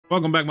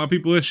Welcome back, my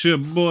people. It's your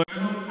boy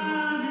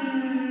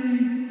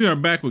Hokvge. We are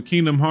back with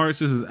Kingdom Hearts.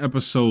 This is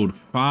episode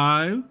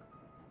 5.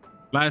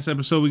 Last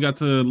episode, we got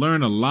to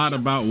learn a lot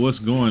about what's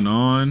going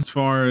on as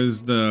far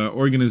as the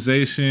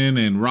organization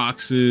and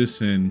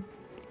Roxas, and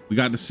we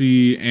got to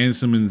see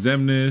Ansem and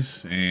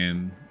Xemnas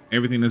and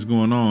everything that's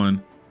going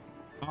on.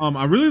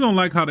 I really don't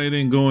like how they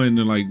didn't go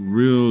into like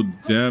real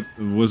depth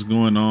of what's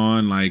going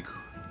on, like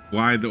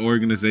why the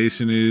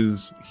organization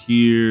is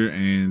here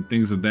and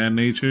things of that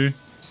nature.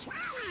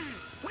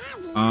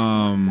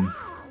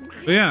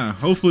 But yeah,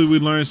 hopefully we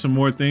learn some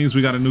more things.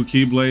 We got a new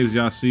Keyblade, as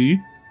y'all see,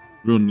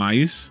 real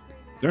nice.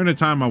 During the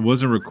time I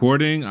wasn't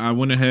recording, I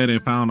went ahead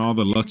and found all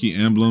the lucky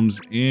emblems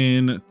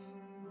in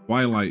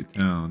Twilight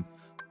Town.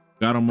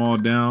 Got them all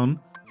down.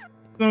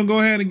 Gonna go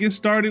ahead and get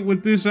started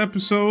with this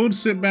episode.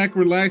 Sit back,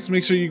 relax,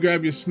 make sure you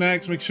grab your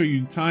snacks, make sure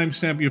you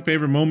timestamp your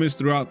favorite moments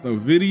throughout the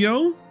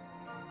video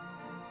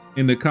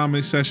in the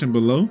comment section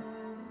below.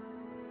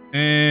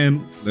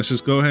 And let's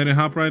just go ahead and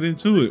hop right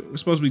into it. We're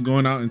supposed to be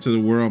going out into the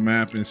world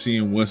map and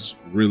seeing what's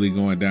really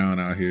going down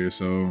out here,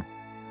 so.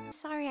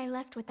 Sorry I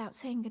left without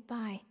saying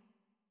goodbye.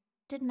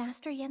 Did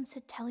Master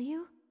Yensid tell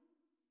you?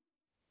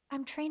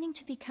 I'm training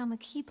to become a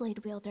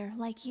Keyblade wielder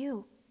like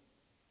you.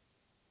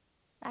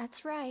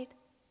 That's right.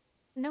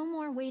 No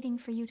more waiting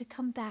for you to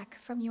come back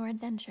from your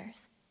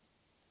adventures.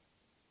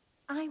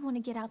 I want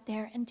to get out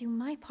there and do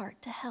my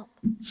part to help.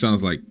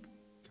 Sounds like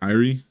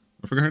Kyrie.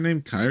 I forgot her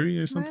name, Kyrie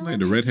or something, like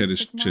the redheaded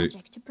chick.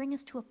 To bring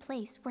us to a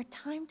place where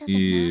time doesn't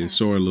Yeah, matter.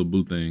 Sora little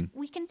boo thing.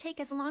 We can take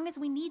as long as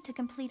we need to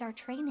complete our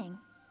training.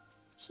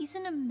 He's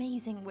an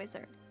amazing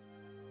wizard.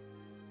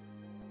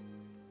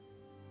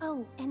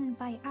 Oh, and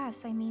by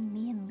us, I mean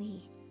me and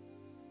Lee.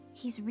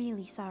 He's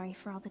really sorry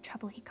for all the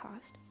trouble he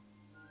caused.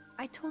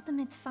 I told him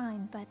it's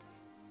fine, but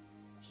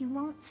he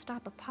won't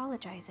stop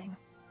apologizing.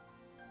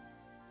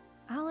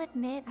 I'll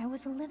admit I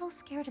was a little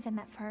scared of him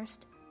at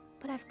first,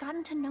 but I've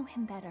gotten to know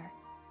him better.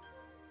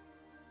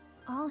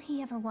 All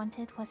he ever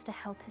wanted was to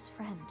help his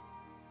friend.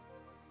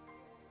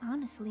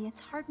 Honestly, it's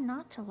hard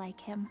not to like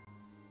him.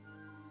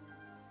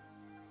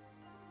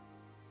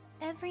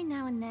 Every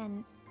now and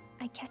then,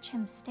 I catch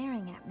him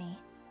staring at me.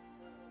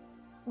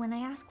 When I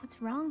ask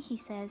what's wrong, he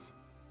says,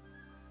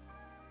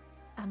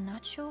 "I'm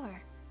not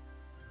sure.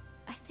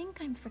 I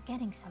think I'm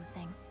forgetting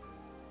something.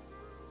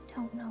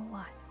 Don't know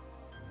what."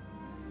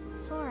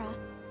 Sora,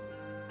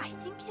 I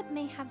think it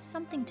may have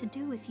something to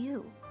do with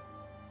you.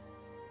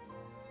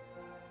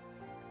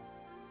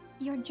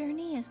 Your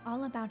journey is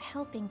all about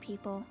helping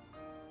people.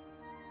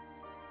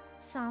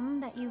 Some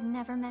that you've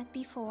never met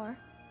before,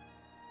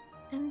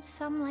 and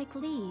some like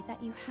Lee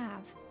that you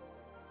have.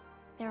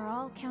 They're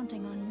all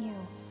counting on you.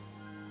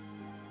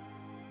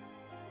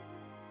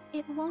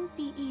 It won't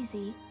be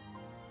easy,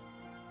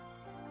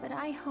 but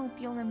I hope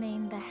you'll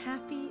remain the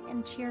happy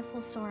and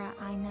cheerful Sora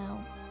I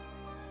know.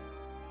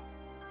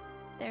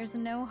 There's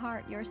no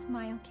heart your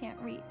smile can't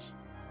reach.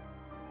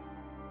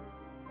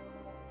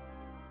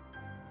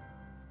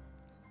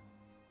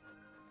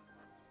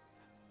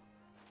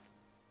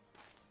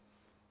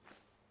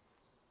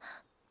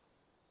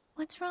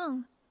 What's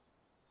wrong?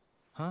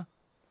 Huh?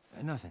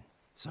 Nothing.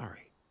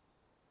 Sorry.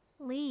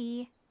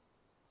 Lee.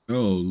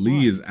 Oh,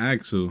 Lee is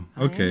Axel.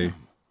 I Okay.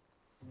 am.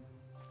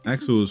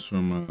 Axel is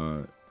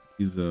from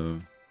he's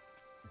a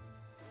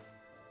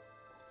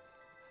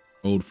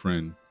old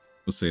friend.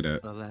 We'll say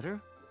that. A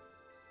letter?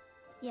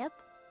 Yep.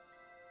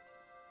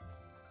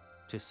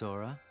 To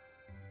Sora?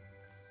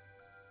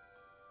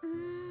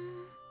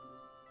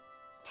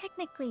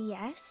 Technically,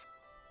 yes.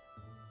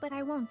 But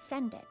I won't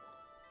send it.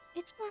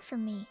 It's more for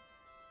me.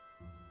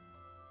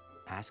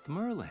 Ask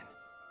Merlin.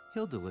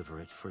 He'll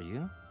deliver it for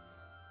you.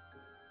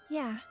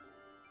 Yeah.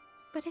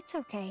 But it's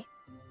okay.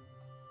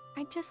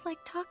 I just like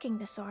talking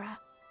to Sora.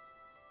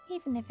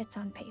 Even if it's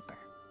on paper.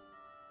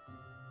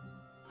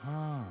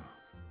 Huh.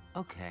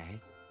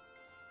 Okay.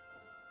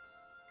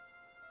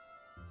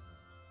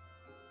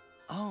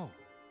 Oh.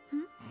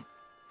 Hmm?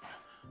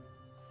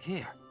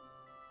 Here.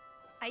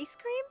 Ice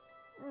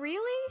cream?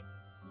 Really?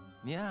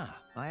 Yeah,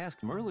 I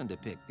asked Merlin to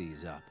pick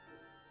these up.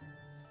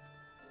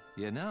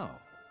 You know,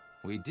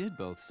 we did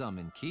both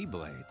summon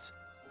Keyblades.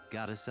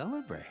 Gotta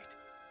celebrate.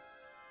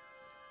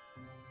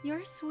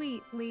 You're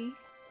sweet, Lee.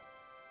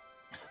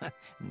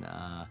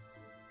 Nah.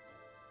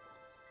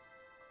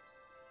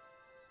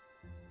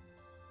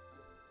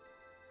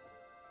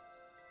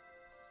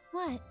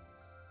 What?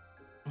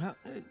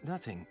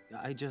 Nothing.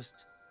 I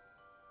just...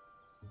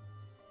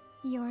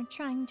 You're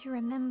trying to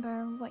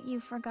remember what you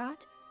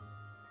forgot?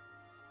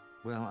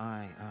 Well,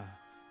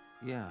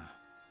 yeah.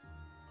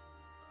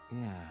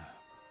 Yeah.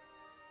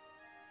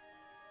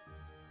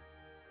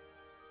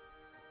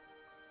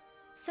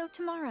 So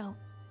tomorrow,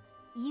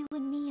 you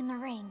and me in the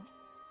ring.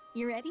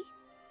 You ready?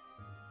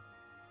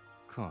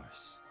 Of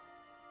course.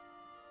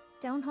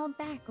 Don't hold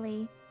back,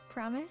 Lee.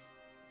 Promise?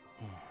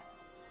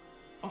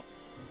 Oh.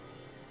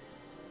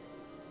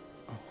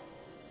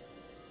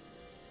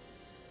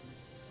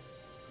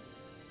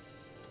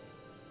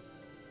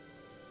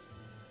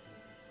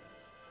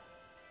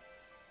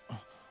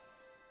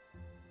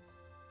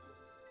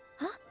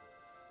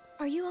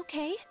 Are you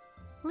okay?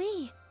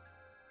 Lee!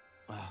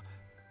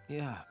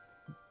 Yeah.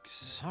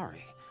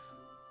 Sorry.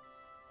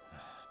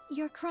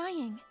 You're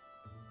crying.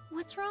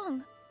 What's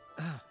wrong?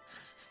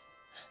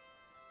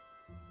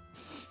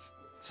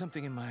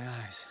 Something in my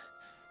eyes.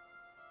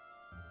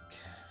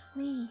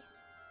 Lee.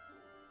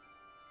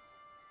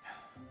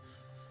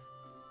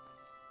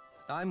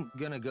 I'm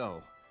gonna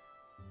go.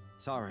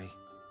 Sorry.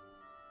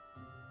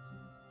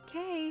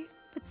 Okay,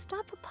 but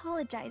stop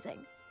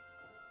apologizing.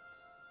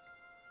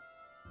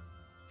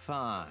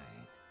 Fine.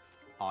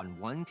 On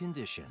one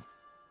condition.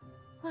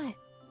 What?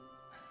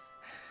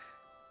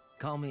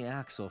 Call me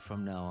Axel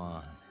from now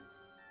on.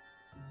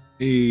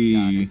 Hey.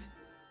 Got it?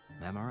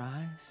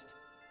 Memorized?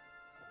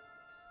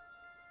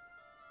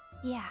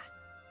 Yeah.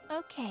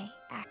 Okay,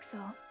 Axel.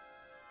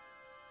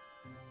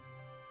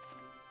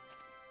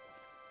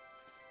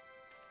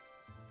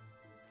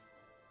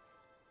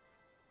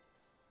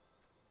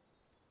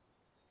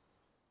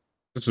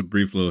 Just a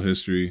brief little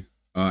history.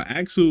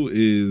 Axel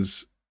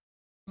is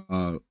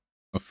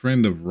a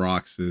friend of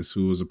Roxas,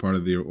 who was a part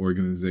of their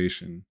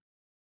organization.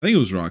 I think it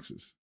was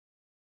Roxas.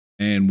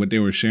 And what they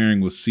were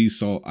sharing was sea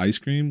salt ice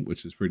cream,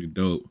 which is pretty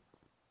dope.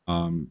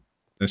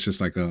 That's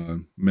just like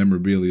a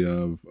memorabilia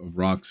of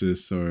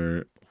Roxas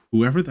or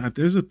whoever.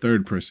 There's a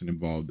third person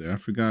involved there. I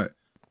forgot.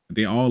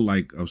 They all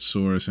like of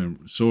Sora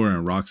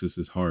and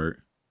Roxas's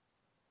heart.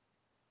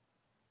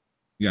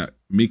 You got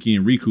Mickey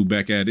and Riku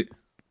back at it.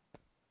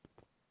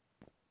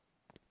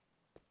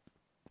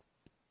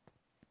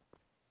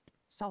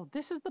 So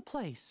this is the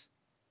place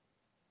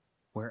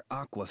where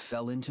Aqua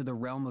fell into the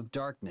realm of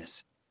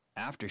darkness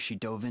after she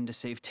dove in to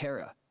save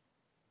Terra.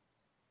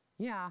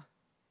 Yeah.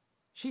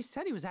 She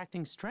said he was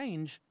acting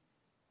strange.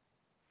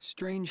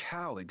 Strange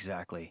how,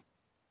 exactly?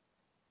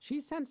 She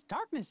sensed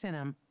darkness in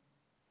him.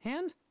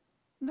 And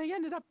they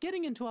ended up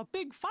getting into a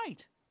big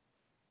fight.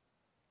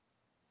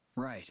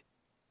 Right.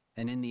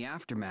 And in the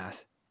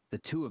aftermath, the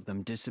two of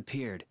them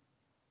disappeared.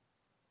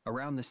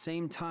 Around the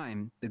same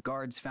time, the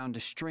guards found a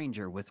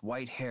stranger with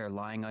white hair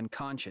lying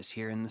unconscious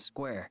here in the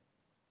square.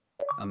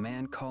 A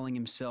man calling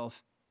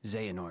himself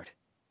Xehanort.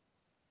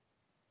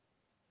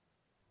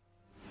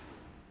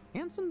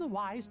 Ansem the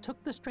Wise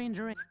took the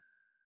stranger in.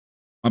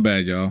 My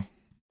bad, y'all.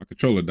 My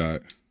controller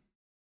died.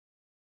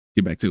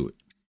 Get back to it.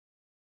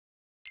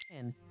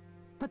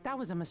 But that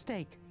was a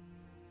mistake.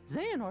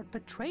 Xehanort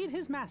betrayed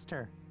his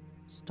master,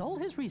 stole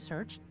his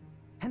research,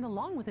 and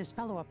along with his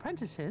fellow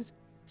apprentices,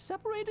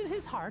 separated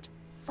his heart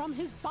from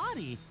his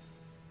body.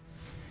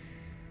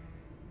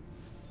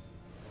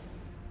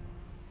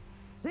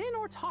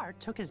 Xehanort's heart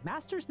took his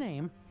master's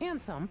name,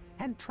 Ansem,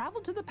 and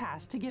traveled to the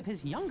past to give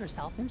his younger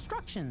self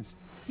instructions.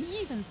 He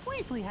even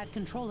briefly had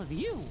control of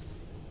you.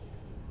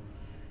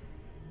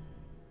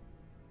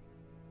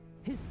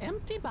 His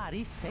empty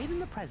body stayed in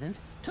the present,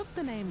 took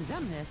the name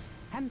Xemnas,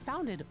 and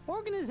founded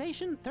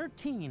Organization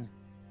 13.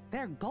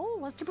 Their goal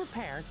was to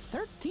prepare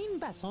 13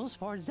 vessels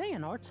for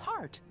Xehanort's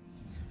heart.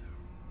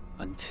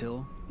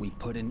 Until we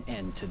put an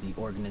end to the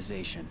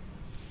organization.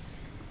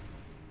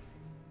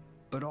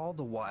 But all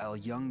the while,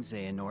 young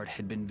Xehanort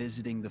had been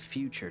visiting the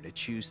future to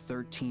choose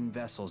 13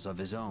 vessels of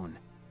his own.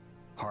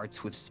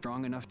 Hearts with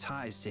strong enough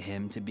ties to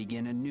him to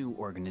begin a new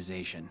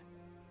organization.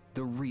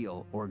 The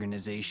real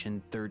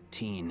Organization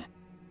 13.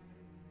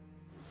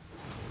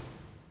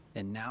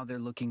 And now they're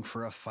looking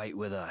for a fight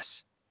with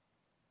us.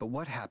 But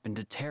what happened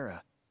to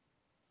Terra?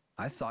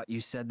 I thought you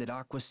said that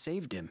Aqua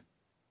saved him.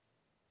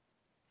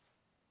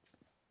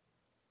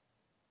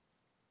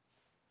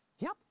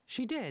 Yep,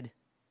 she did.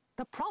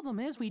 The problem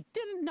is we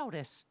didn't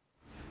notice.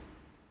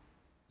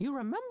 You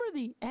remember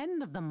the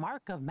end of the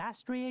Mark of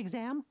Mastery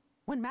exam,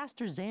 when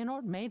Master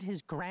Xehanort made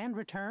his grand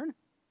return?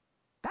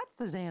 That's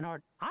the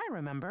Xehanort I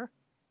remember.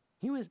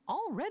 He was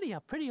already a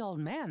pretty old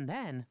man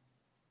then.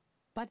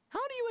 But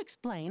how do you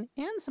explain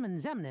Ansem and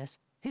Xemnas,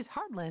 his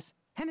Heartless,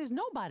 and his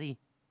Nobody?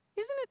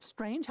 Isn't it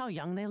strange how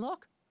young they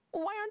look?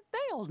 Why aren't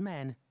they old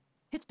men?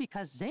 It's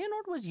because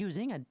Xehanort was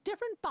using a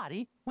different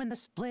body when the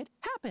split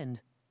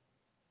happened.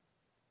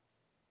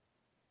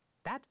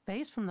 That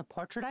face from the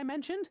portrait I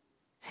mentioned?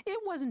 It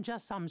wasn't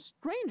just some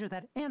stranger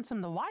that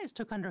Ansem the Wise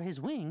took under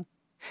his wing.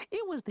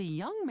 It was the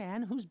young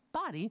man whose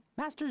body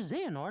Master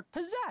Xehanort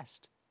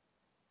possessed.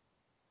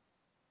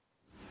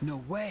 No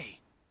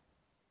way!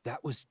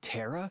 That was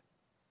Terra?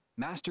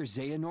 Master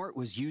Xehanort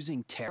was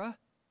using Terra?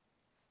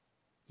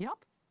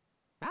 Yup.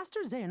 Master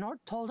Xehanort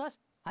told us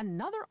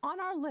another on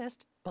our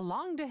list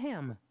belonged to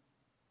him.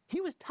 He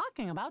was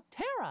talking about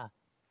Terra.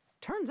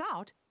 Turns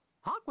out,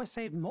 Aqua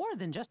saved more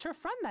than just her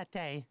friend that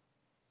day.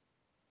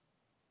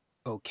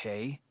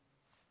 Okay,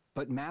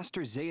 but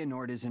Master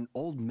Xehanort is an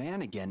old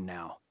man again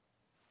now.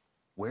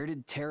 Where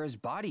did Terra's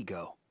body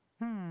go?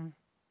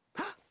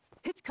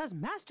 It's 'cause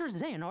Master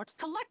Xehanort's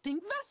collecting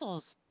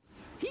vessels.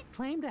 He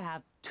claimed to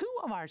have 2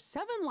 of our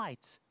 7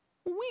 lights.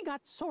 We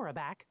got Sora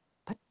back,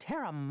 but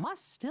Terra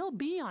must still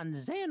be on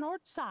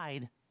Xehanort's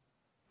side.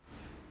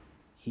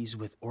 He's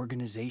with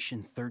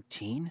Organization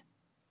 13?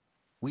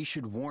 We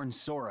should warn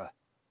Sora.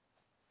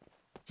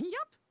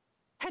 Yup,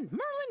 and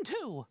Merlin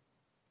too.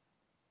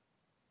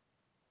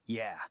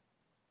 Yeah,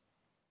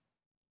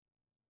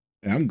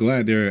 I'm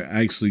glad they're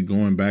actually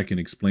going back and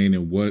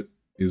explaining what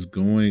is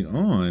going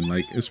on.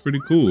 Like, it's pretty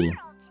cool.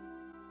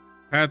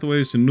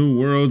 Pathways to new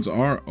worlds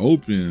are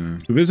open.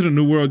 To visit a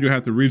new world, you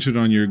have to reach it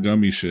on your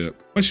gummy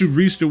ship. Once you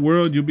reach the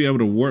world, you'll be able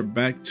to warp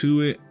back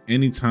to it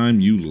anytime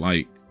you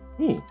like.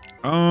 Cool.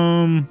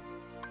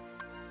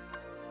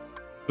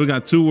 We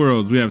got two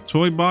worlds. We have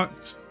Toy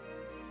Box,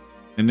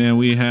 and then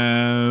we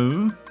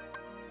have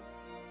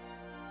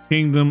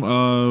Kingdom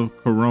of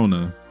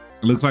Corona.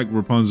 It looks like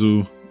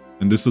Rapunzel,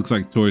 and this looks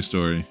like Toy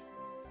Story.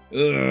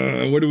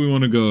 Where do we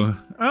want to go?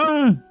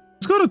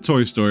 Let's go to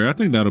Toy Story. I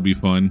think that'll be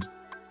fun.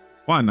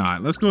 Why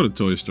not? Let's go to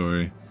Toy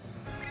Story.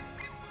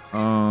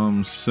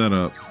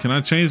 Setup. Can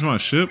I change my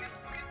ship?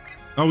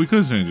 Oh, we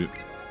could change it.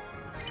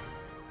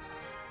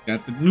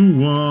 Got the new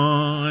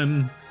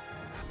one.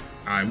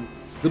 All right.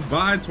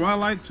 Goodbye,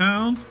 Twilight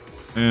Town.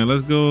 And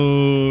let's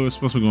go. It's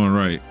supposed to be going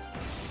right.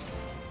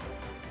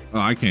 Oh,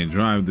 I can't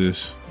drive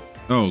this.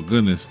 Oh,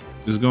 goodness.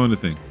 Just go in the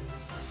thing.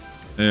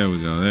 There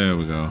we go. There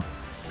we go.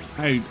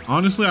 Hey,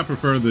 honestly, I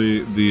prefer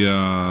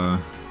the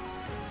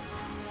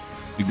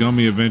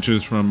gummy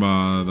adventures from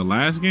the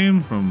last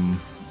game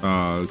from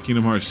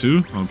Kingdom Hearts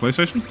 2 on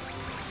PlayStation.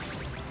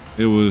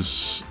 It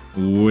was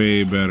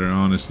way better,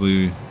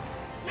 honestly.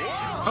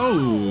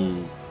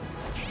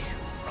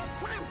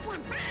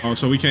 Oh,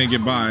 so we can't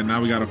get by.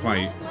 Now we gotta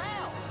fight.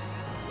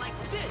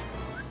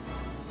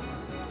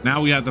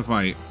 Now we have to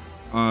fight.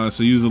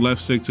 So use the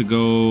left stick to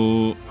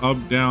go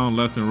up, down,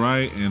 left, and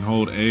right, and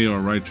hold A or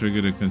right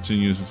trigger to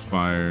continuous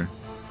fire.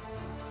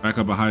 Back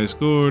up a high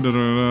score. Da, da,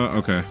 da.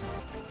 Okay,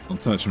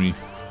 don't touch me.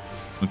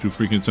 Don't you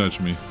freaking touch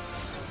me.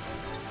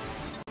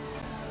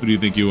 Who do you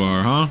think you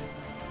are, huh?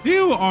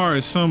 You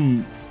are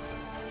some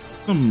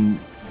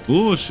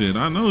bullshit.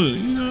 I know.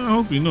 You know. I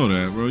hope you know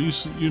that, bro.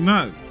 You're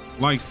not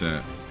like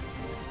that.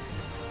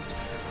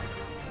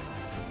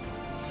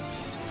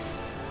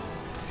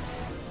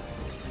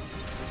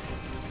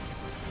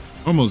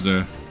 Almost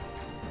there.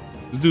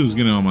 This dude's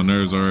getting on my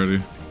nerves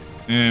already.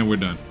 And we're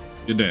done.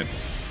 You're dead.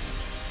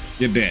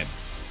 You're dead.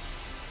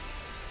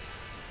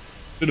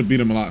 Should have beat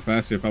him a lot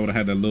faster if I would have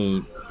had that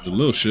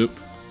little ship.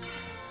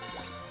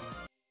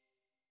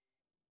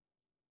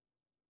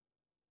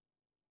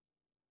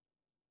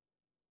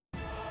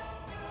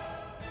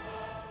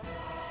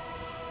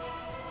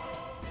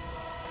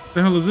 What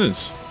the hell is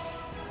this?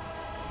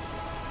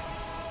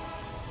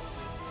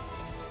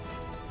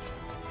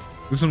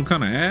 Is this some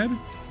kind of ad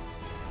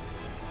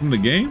from the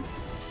game?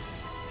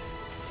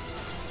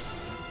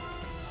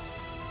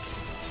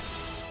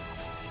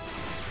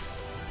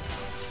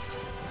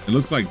 It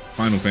looks like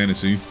Final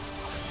Fantasy.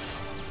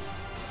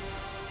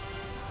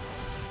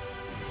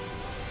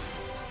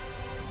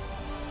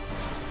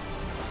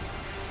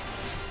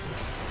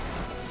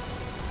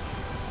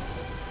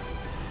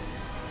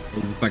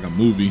 It looks like a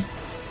movie.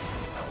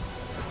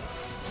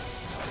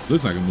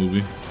 Looks like a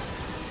movie.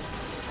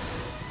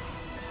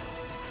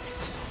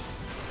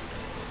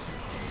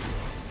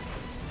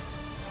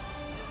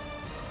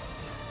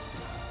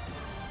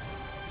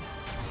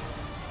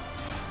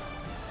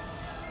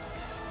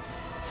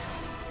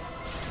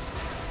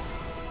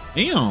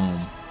 Damn.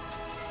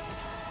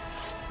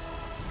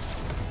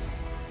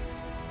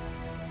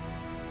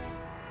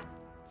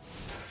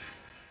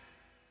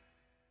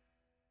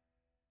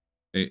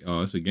 Hey,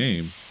 oh, it's a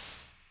game.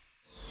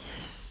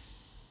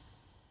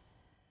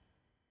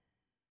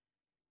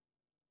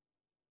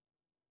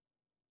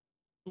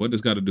 What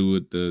does got to do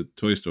with the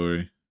Toy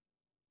Story?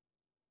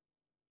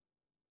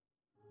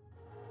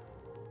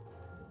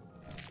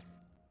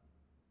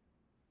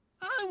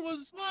 I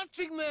was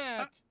watching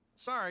that.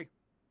 Sorry,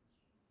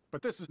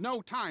 but this is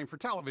no time for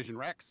television,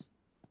 Rex.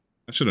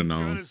 I should have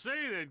known. Gotta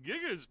say that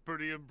Giga's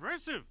pretty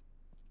impressive.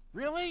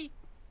 Really?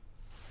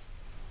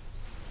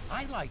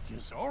 I like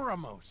his aura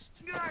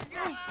most.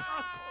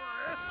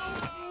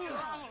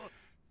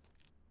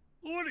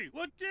 Woody,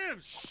 what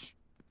gives? Shh.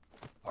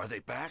 Are they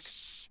back?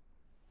 Shh.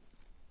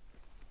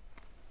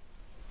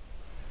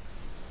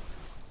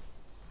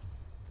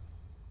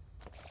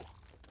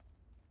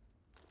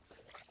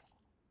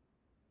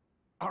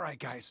 All right,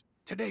 guys.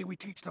 Today we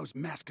teach those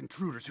masked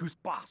intruders who's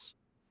boss.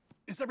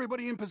 Is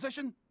everybody in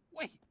position?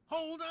 Wait,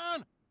 hold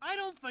on. I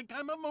don't think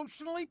I'm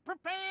emotionally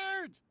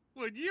prepared.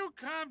 Would you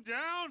calm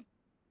down?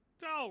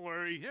 Don't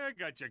worry, I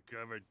got you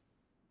covered.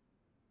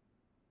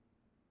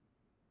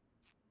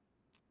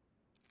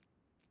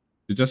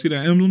 Did y'all see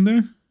that emblem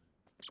there?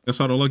 Y'all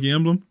saw the lucky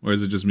emblem? Or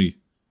is it just me?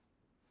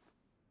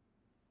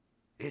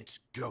 It's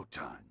go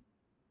time.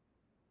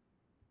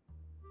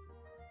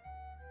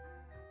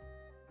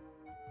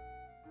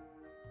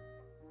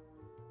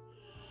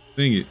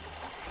 Dang it.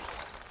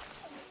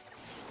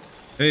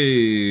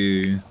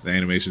 Hey, the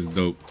animation's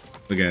dope.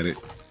 Look at it.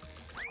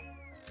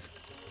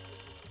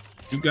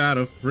 You got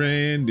a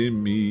friend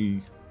in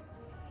me.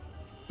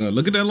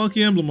 Look at that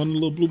lucky emblem on the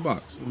little blue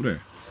box over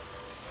there.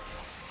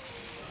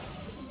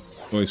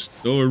 Toy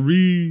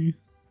Story.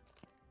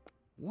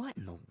 What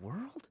in the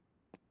world?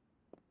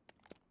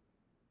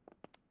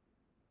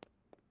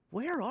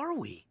 Where are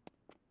we?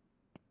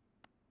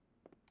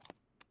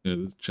 Yeah,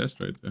 there's a chest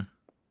right there.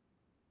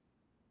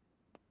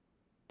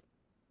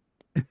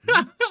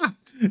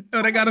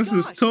 Yo, they got us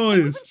as Gosh,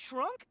 toys. we've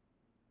shrunk?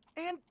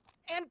 And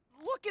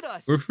look at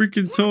us. We're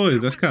freaking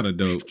toys. That's kind of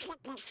dope.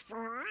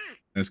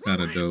 That's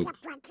kind of dope.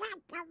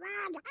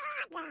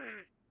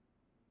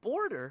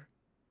 Border?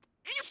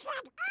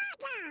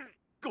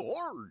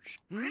 Gorge.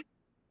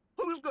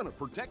 Who's gonna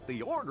protect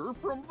the order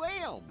from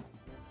them?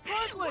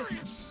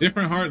 Heartless!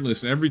 Different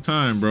Heartless every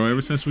time, bro.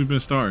 Ever since we've been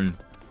starting.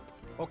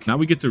 Okay. Now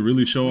we get to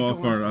really show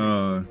off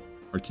our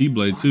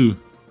Keyblade too.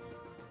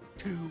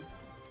 2.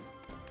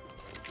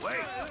 Wait!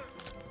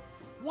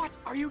 What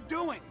are you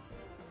doing?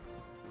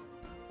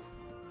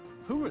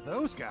 Who are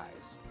those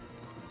guys?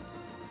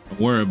 Don't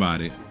worry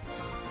about it.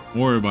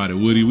 Don't worry about it,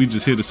 Woody. We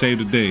just here to save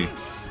the day.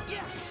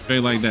 Straight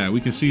like that.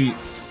 We can see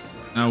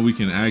now. We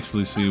can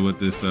actually see what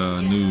this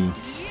new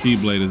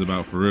Keyblade is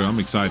about for real. I'm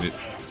excited.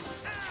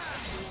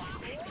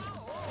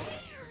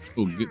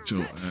 Go get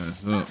your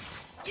ass up.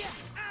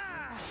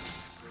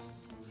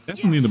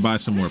 Guess we need to buy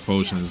some more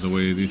potions the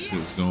way this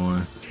shit's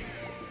going.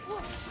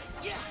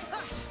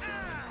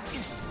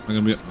 I'm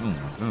gonna be. Oh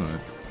my god.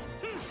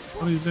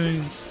 What these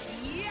things?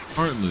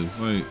 Heartless.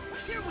 Like.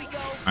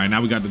 All right,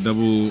 now we got the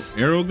double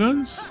arrow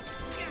guns.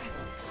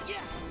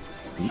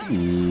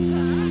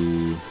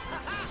 Ooh.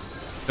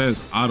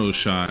 Says auto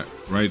shot,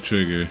 right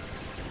trigger.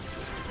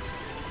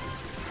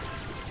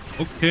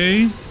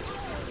 Okay.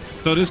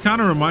 So this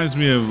kind of reminds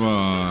me of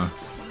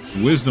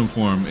Wisdom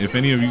Form. If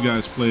any of you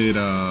guys played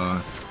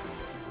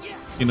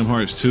Kingdom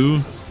Hearts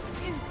 2.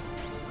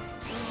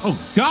 Oh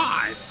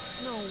God.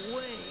 No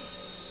way.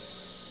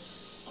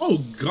 Oh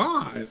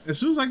God. As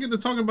soon as I get to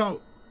talk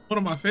about one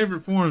of my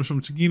favorite forms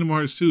from Kingdom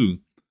Hearts 2.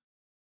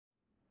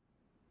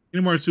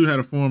 Kingdom Hearts 2 had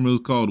a form, it was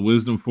called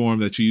Wisdom Form,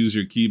 that you use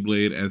your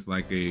Keyblade as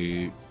like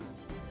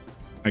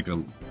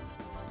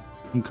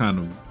some kind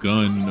of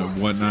gun or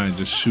whatnot and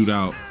just shoot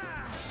out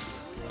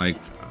like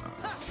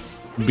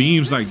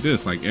beams like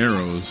this, like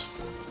arrows.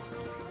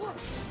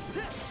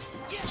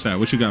 What's that?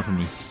 What you got for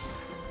me?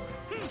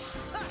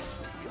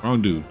 Wrong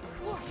dude.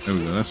 There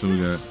we go. That's what we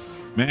got.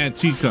 Mad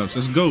teacups.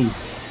 Let's go.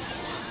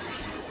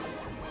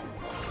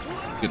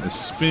 Get the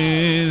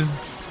spin.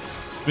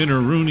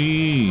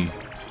 Spinner-rooney.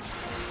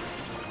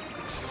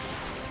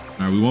 All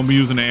right, we won't be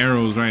using the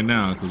arrows right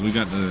now because we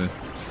got the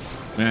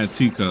mad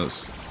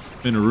teacups.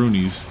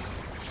 Spinner-roonies.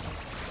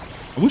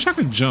 I wish I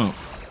could jump.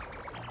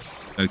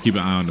 Gotta keep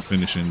an eye on the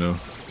finishing though.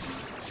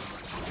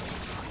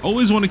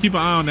 Always want to keep an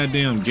eye on that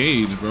damn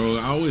gauge, bro.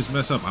 I always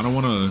mess up. I don't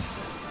want to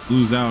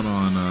lose out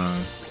on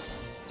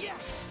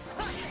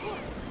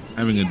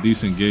having a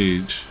decent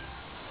gauge,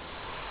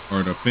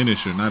 or the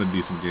finisher, not a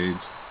decent gauge.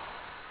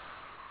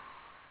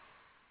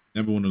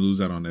 Never want to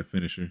lose out on that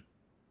finisher.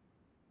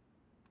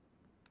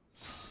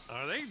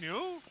 Are they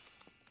new?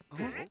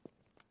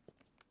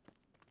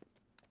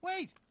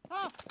 Wait!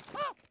 Oh,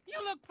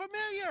 you look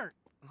familiar!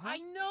 I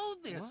know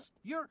this!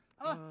 You're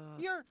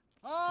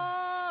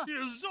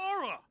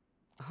Zora!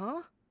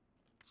 Huh?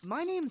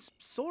 My name's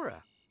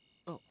Sora.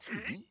 Oh.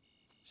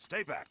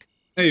 Stay back.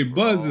 Hey,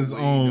 Buzz is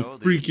on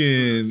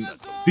freaking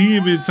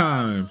demon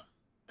time.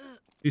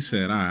 He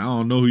said, I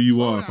don't know who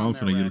you are, if I'm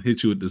finna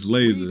hit you with this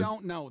laser. We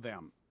don't know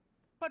them.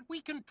 But we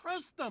can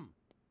trust them.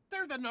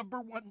 They're the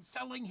 #1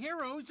 selling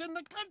heroes in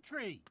the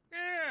country.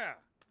 Yeah,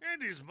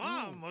 and his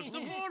mom must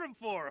have bought him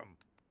for him.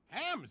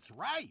 Ham's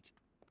right.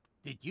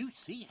 Did you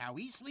see how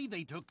easily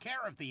they took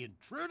care of the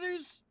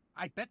intruders?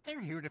 I bet they're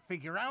here to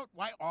figure out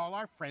why all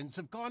our friends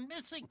have gone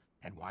missing,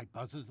 and why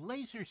Buzz's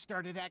laser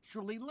started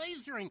actually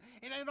lasering,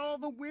 and all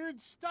the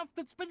weird stuff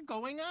that's been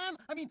going on.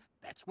 I mean,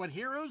 that's what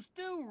heroes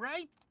do,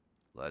 right?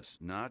 Let's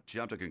not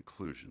jump to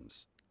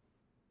conclusions.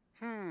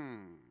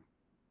 Gotta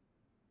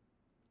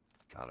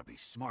be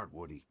smart,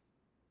 Woody.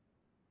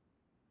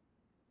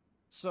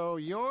 So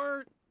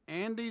you're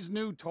Andy's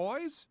new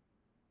toys?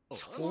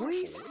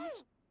 Toys?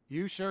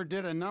 You sure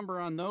did a number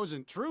on those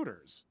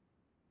intruders.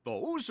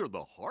 Those are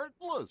the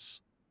Heartless.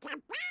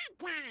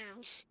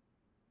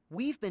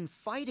 We've been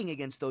fighting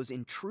against those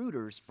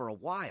intruders for a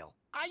while.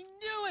 I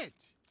knew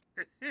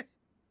it!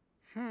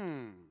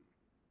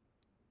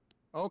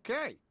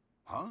 Okay.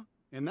 Huh?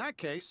 In that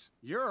case,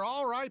 you're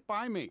all right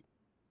by me.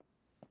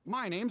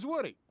 My name's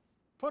Woody.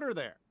 Put her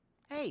there.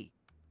 Hey,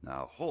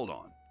 Now, hold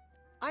on.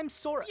 I'm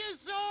Sora.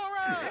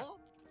 Yzora!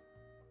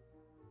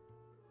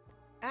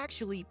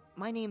 Actually,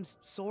 my name's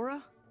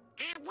Sora.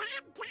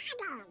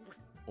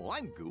 Well,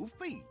 I'm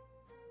Goofy.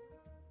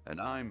 And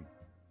I'm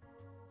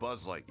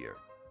Buzz Lightyear.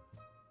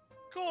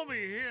 Call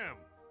me him.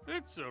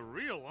 It's a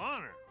real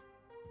honor.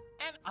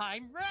 And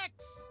I'm Rex.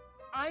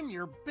 I'm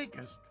your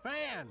biggest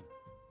fan.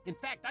 In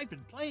fact, I've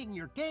been playing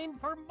your game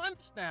for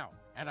months now,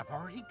 and I've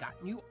already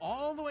gotten you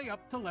all the way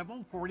up to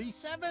level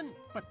 47.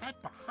 But that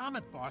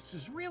Bahamut boss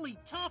is really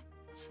tough.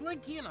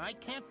 Slinky and I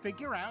can't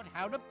figure out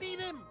how to beat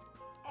him.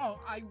 Oh,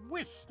 I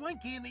wish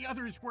Slinky and the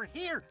others were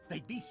here.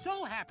 They'd be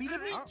so happy to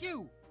meet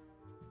you.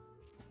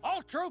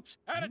 All troops,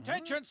 at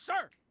attention,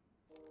 sir!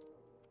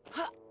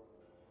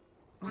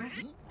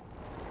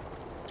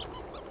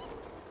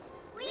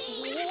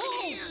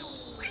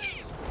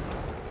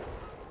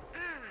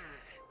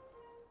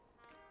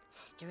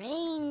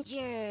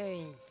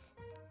 Strangers,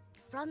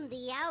 from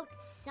the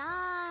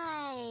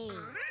outside.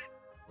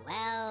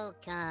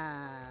 Welcome.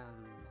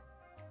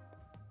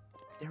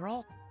 They're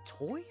all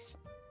toys?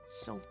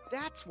 So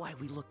that's why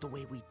we look the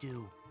way we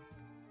do.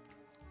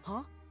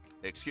 Huh?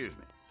 Excuse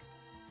me.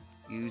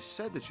 You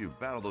said that you've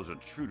battled those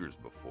intruders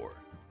before.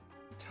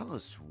 Tell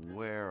us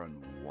where and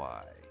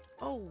why.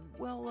 Oh,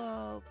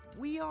 well,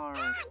 we are...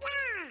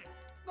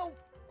 Oh.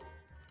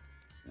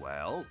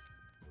 Well,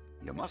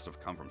 you must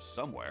have come from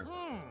somewhere.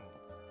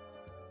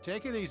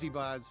 Take it easy,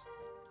 Buzz.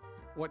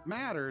 What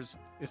matters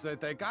is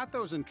that they got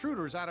those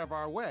intruders out of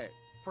our way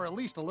for at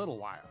least a little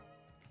while.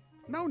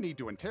 No need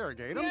to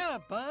interrogate them. Yeah,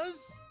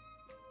 Buzz.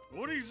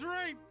 Woody's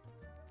right.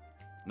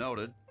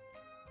 Noted.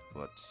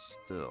 But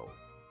still.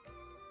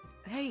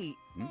 Hey,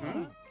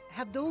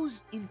 have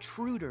those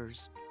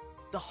intruders,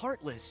 the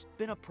Heartless,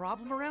 been a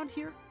problem around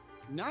here?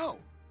 No,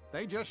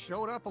 they just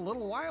showed up a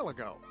little while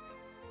ago.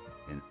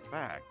 In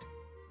fact,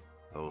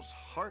 those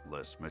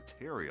Heartless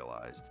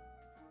materialized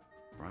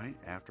right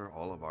after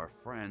all of our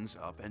friends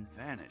up and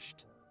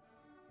vanished.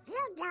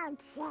 You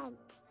don't think.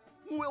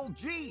 Well,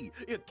 gee,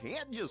 it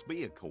can't just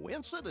be a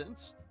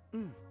coincidence.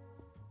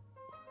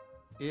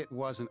 It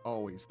wasn't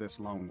always this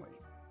lonely.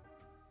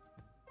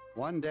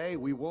 One day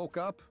we woke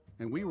up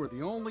and we were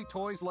the only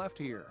toys left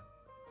here.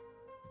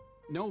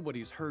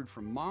 Nobody's heard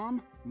from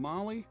Mom,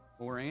 Molly,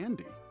 or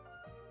Andy.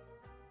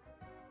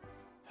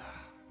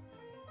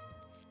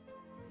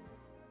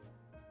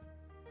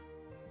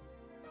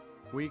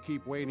 We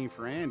keep waiting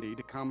for Andy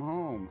to come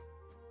home.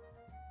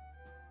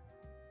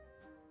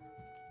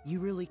 You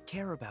really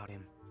care about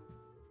him.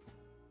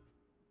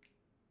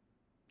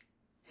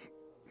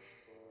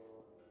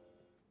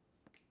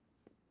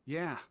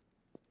 Yeah.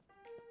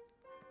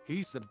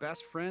 He's the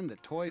best friend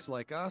that toys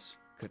like us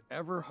could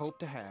ever hope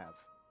to have.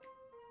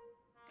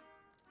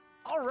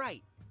 All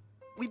right.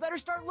 We better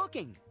start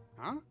looking.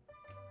 Huh?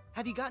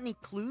 Have you got any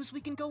clues we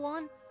can go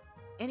on?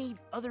 Any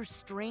other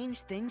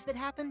strange things that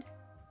happened?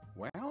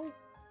 Well,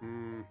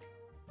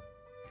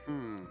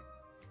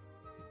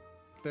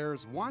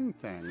 there's one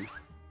thing.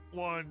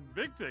 One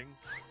big thing.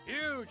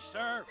 Huge,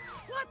 sir.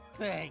 What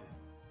thing?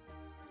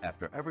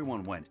 After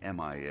everyone went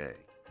MIA,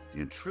 the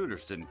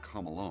intruders didn't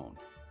come alone.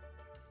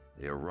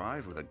 They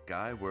arrived with a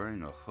guy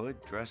wearing a hood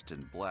dressed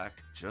in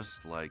black,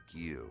 just like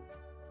you.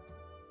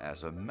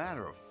 As a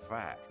matter of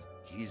fact,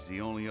 he's the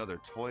only other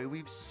toy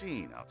we've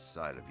seen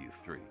outside of you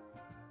three.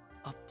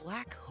 A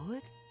black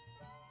hood?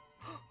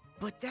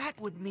 But that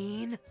would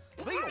mean...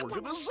 The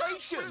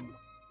organization!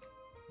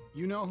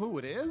 You know who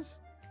it is?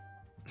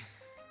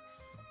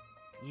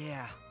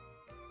 Yeah,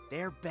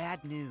 they're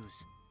bad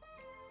news.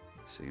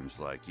 Seems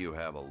like you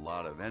have a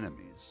lot of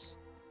enemies.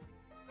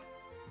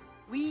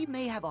 We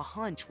may have a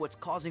hunch what's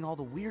causing all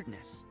the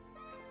weirdness.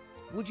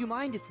 Would you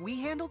mind if we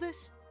handle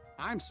this?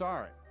 I'm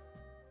sorry,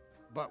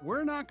 but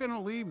we're not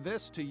gonna leave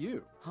this to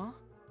you. Huh?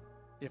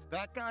 If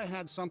that guy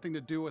had something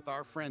to do with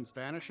our friends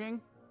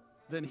vanishing,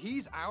 then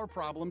he's our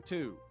problem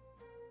too.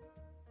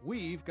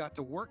 We've got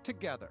to work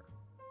together.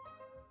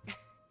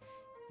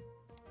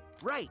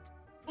 Right.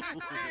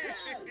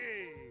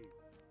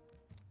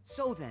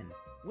 So then,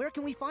 where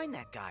can we find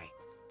that guy?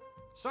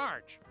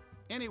 Sarge,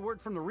 any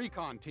word from the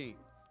recon team?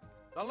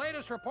 The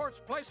latest reports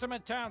place him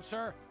in town,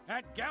 sir,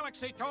 at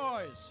Galaxy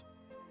Toys.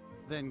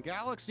 Then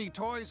Galaxy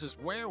Toys is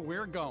where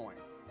we're going.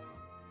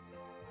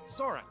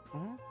 Sora,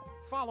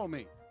 follow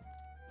me.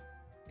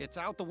 It's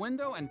out the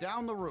window and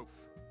down the roof.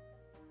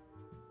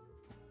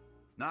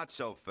 Not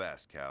so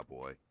fast,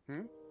 cowboy.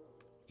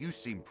 You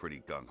seem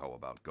pretty gung-ho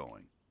about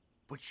going.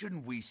 But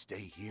shouldn't we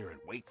stay here and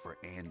wait for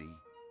Andy?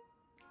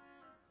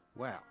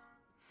 Well,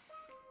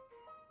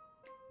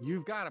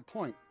 you've got a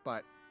point,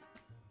 but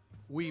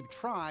we've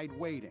tried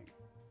waiting.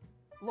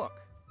 Look,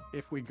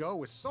 if we go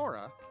with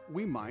Sora,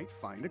 we might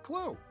find a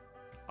clue.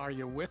 Are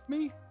you with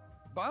me,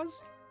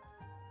 Buzz?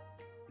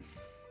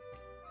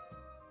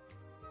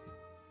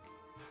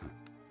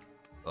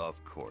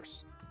 Of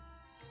course.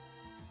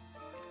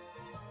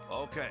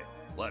 Okay,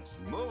 let's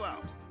move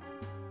out.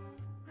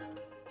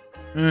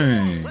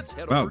 Hey,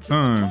 about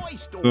time.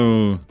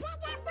 So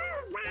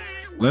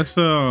let's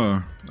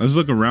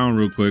look around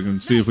real quick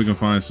and see if we can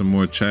find some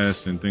more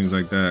chests and things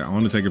like that. I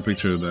want to take a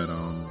picture of that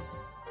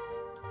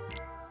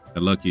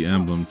that lucky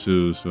emblem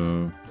too,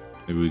 so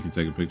maybe we can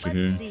take a picture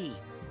here. See.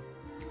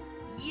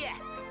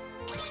 Yes.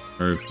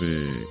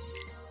 Perfect.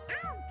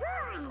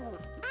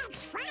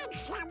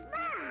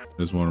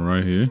 This one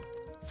right here.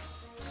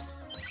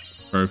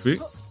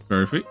 Perfect.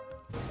 Perfect.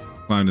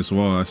 Climb this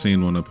wall. I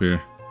seen one up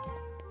here.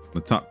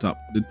 The top,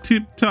 the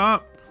tip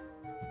top.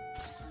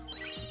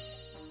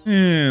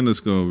 And let's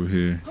go over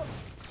here.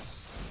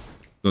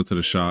 Go to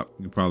the shop.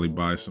 You can probably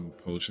buy some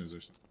potions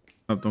or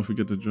something. Don't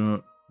forget to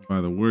drop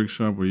by the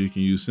workshop where you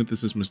can use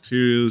synthesis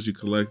materials you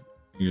collect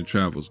in your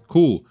travels.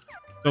 Cool.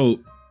 So,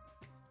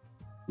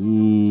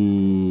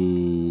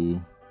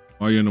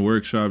 while you're in the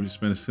workshop, you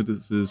spend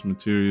synthesis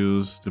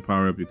materials to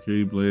power up your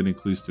Keyblade,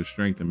 increase their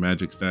strength and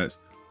magic stats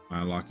by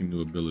unlocking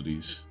new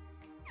abilities.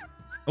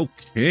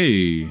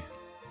 Okay.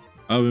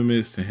 Oven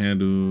mitts to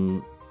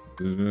handle.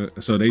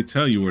 So they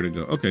tell you where to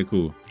go. Okay,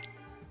 cool.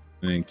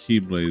 And then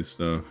Keyblade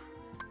stuff.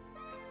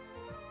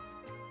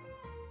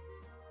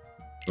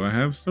 Do I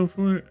have stuff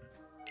for it?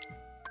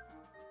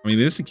 I mean,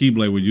 this is the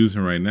Keyblade we're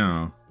using right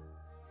now.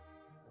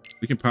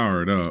 We can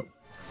power it up.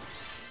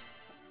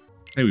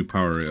 Hey, we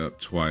power it up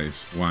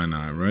twice. Why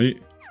not,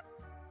 right?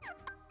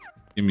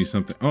 Give me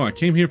something. Oh, I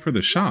came here for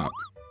the shop.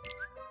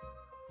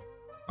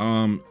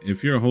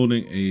 If you're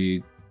holding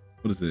a,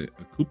 what is it?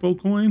 A Kupo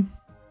coin?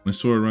 When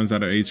Sora runs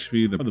out of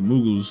HP, the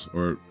Moogles,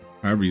 or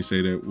however you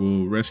say that,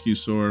 will rescue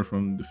Sora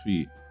from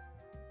defeat.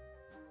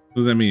 What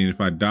does that mean?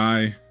 If I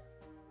die,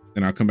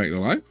 then I'll come back to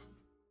life?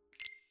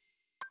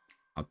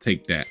 I'll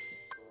take that.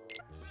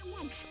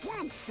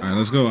 All right,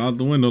 let's go out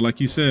the window like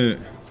he said.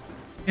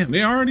 Damn,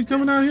 they already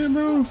coming out here,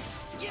 bro?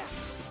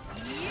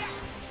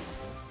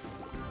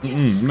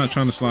 I'm not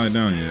trying to slide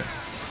down yet.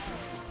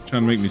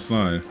 Trying to make me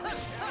slide.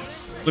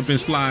 Flipping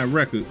slide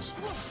records.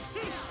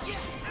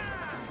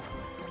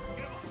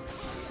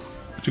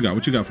 What you got?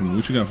 What you got for me?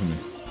 What you got for me?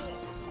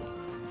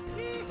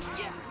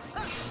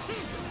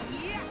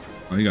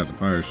 Oh, he got the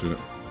pirate shit.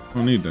 I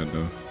don't need that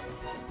though.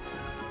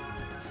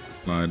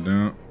 Slide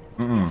down.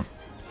 Got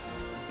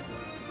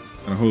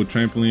a whole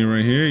trampoline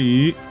right here.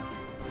 Yeet.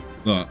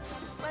 Look.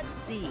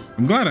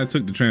 I'm glad I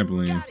took the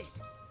trampoline.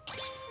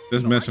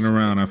 Just messing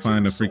around, I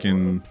find a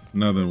freaking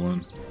another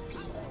one.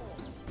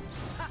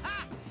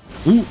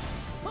 Ooh.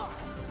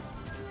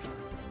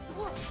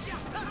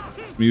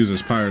 I'm gonna use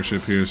this pirate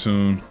ship here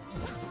soon.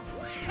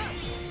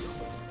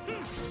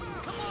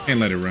 Can't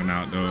let it run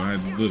out though. I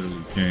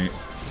literally can't.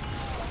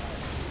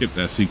 Skip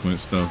that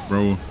sequence stuff,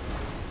 bro.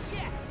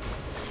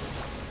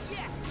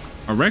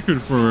 Our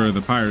record for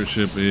the pirate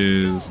ship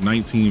is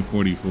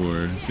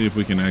 1944. See if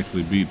we can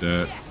actually beat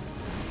that.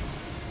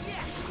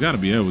 Gotta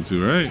be able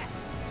to, right?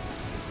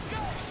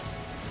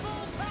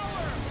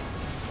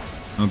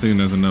 I don't think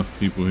there's enough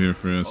people here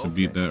for us to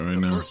beat that right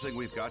now. First thing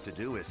we've got to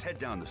do is head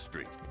down the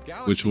street.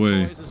 Which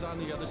way? Toys is on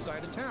the other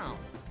side of town.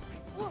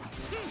 All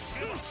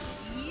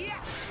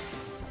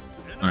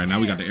right, now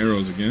we got the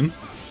arrows again.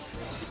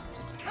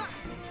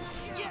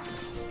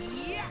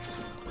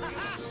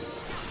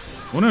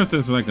 I wonder if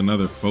there's like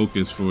another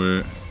focus for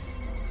it.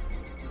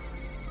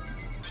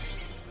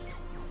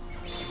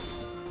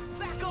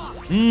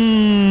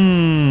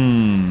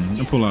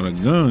 I pull out a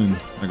gun,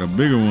 like a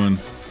bigger one.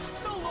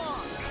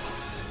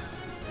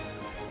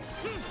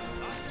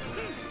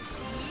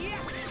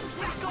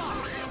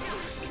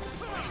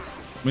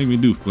 Make me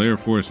do flare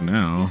force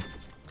now.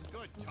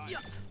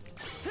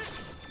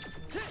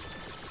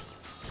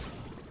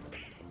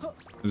 I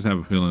just have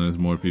a feeling there's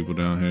more people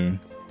down here.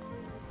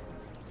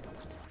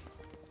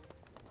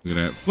 Look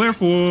at that. Flare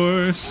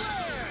force.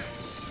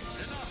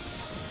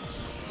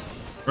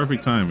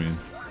 Perfect timing.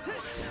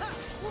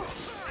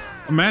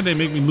 I'm mad they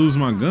make me lose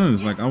my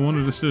guns. Like, I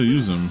wanted to still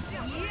use them.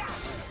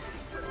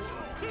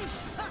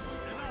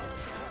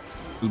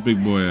 Where's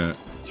big boy at?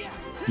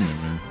 Come here,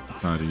 man. I'm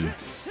proud of you.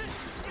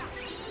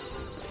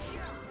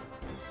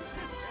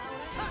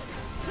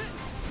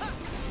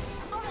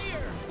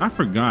 I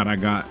forgot I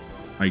got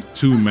like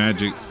 2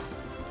 magic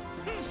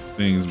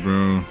things,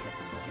 bro.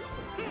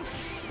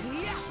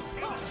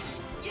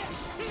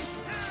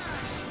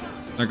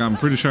 Like, I'm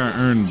pretty sure I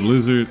earned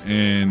Blizzard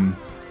and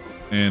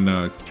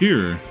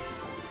Cure.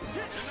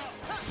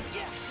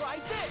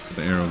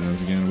 The arrow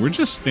guns again. We're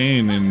just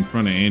staying in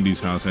front of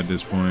Andy's house at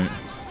this point.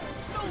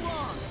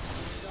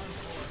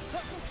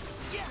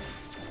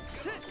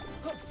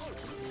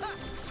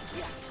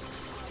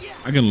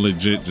 I can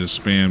legit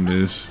just spam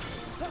this.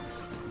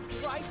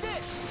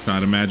 Try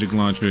the magic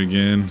launcher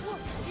again.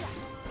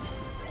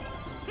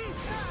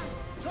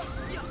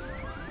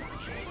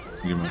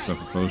 Give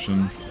myself a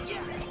potion.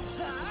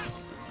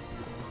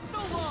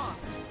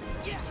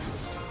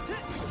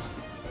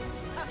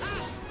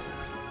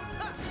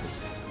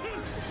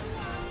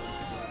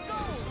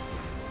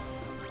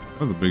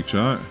 That was a big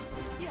shot.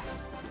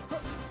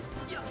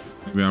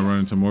 Maybe I run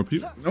into more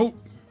people. Nope.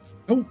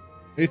 Nope.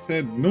 They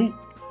said nope.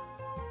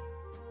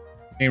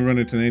 Can't run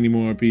into any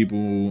more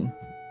people.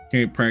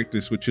 Can't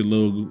practice with your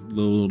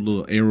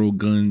little arrow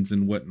guns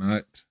and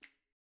whatnot.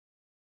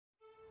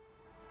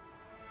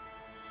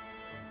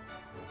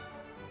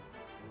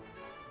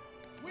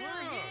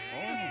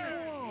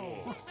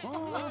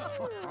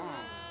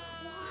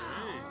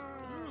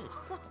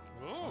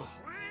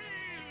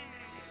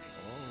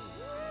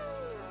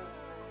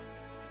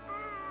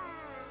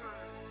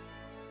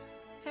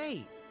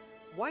 Hey,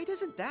 why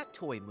doesn't that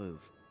toy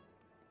move?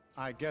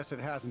 I guess it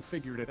hasn't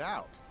figured it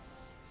out.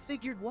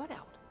 Figured what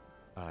out?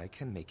 I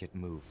can make it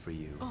move for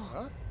you.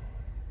 Huh?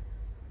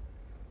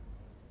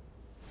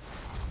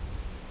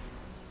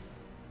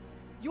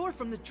 You're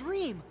from the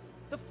dream!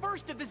 The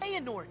first of the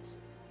Xehanorts!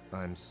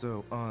 I'm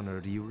so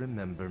honored you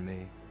remember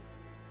me.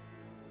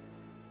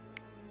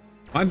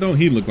 Why don't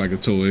he look like a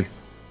toy?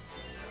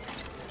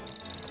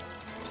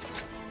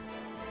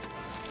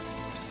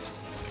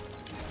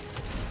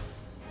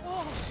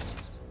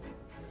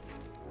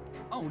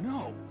 Oh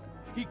no,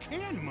 he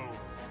can move.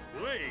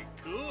 Way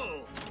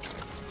cool.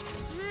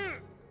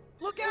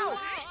 Look out!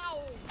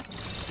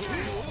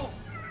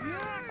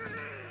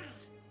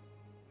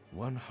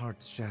 One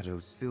heart's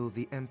shadows fill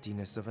the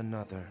emptiness of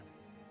another.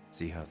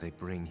 See how they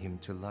bring him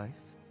to life?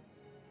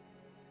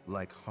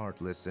 Like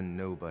heartless and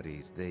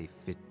nobodies, they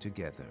fit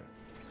together.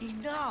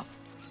 Enough!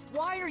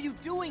 Why are you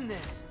doing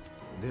this?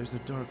 There's a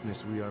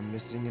darkness we are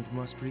missing and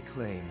must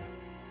reclaim.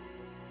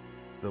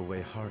 The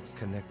way hearts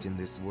connect in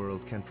this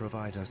world can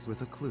provide us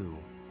with a clue.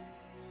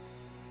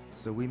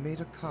 So we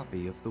made a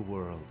copy of the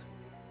world,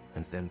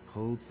 and then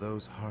pulled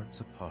those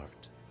hearts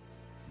apart.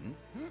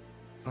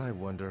 I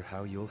wonder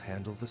how you'll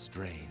handle the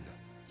strain.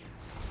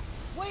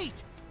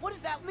 Wait! What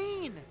does that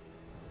mean?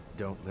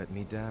 Don't let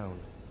me down.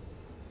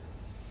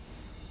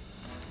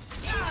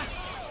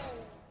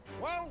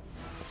 Whoa!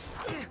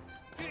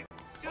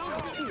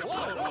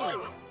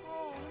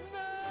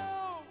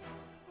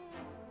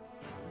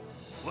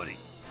 Woody,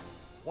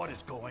 what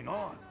is going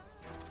on?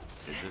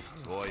 Is this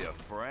toy a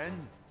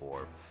friend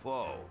or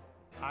foe?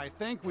 I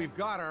think we've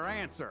got our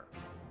answer.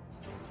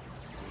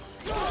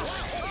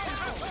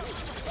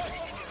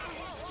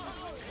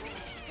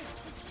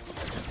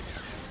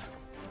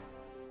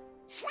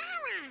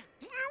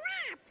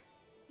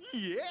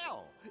 Yeah,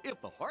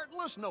 if the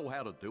Heartless know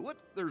how to do it,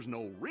 there's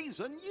no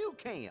reason you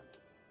can't.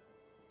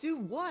 Do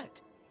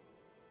what?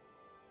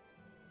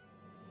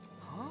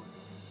 Huh?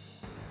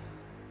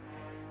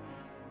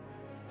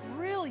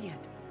 Brilliant!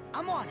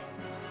 I'm on it!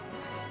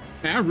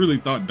 I really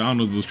thought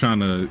Donald was trying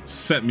to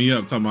set me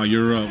up, talking about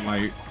you're up.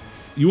 Like,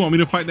 you want me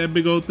to fight that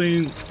big old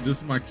thing?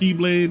 Just my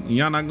Keyblade, and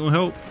y'all not gonna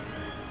help?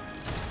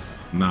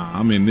 Nah,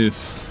 I'm in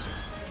this.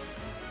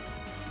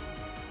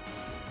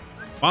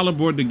 While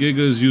aboard the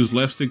Gigas, use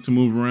left stick to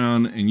move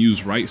around and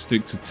use right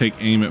stick to take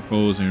aim at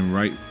foes and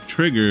right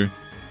trigger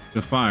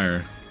to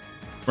fire.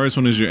 First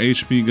one is your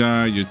HP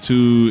guide, your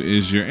 2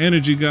 is your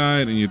energy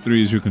guide, and your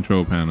 3 is your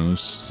control panel.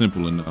 It's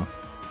simple enough.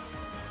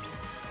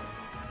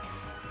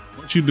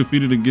 Once you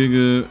defeated a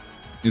Giga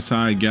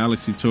inside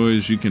Galaxy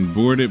Toys, you can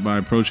board it by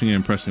approaching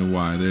and pressing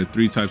Y. There are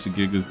 3 types of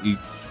Gigas, each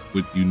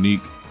with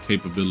unique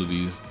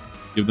capabilities.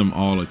 Give them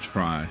all a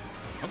try.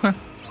 Okay.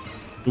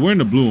 So we're in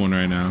the blue one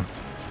right now.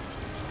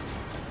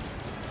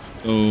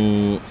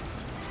 So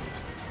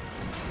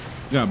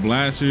we got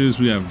blasters,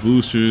 we have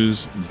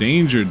boosters,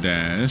 danger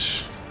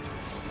dash,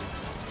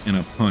 and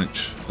a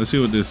punch. Let's see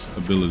what this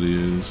ability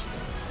is.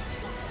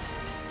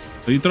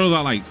 So he throws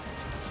out like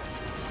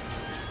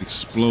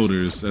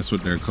exploders, that's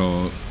what they're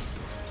called.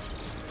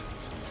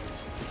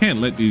 I can't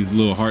let these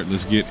little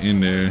heartless get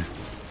in there,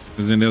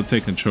 because then they'll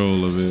take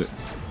control of it.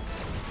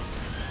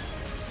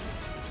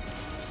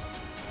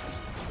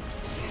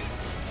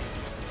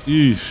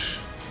 Yeesh.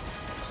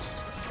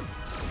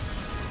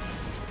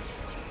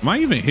 Am I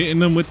even hitting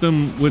them with the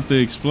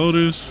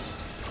exploders?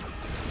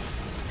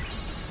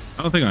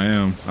 I don't think I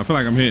am. I feel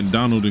like I'm hitting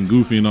Donald and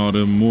Goofy and all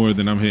them more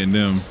than I'm hitting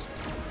them.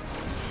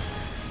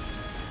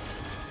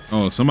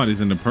 Oh, somebody's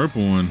in the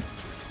purple one.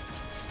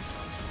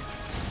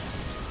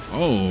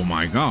 Oh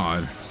my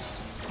God.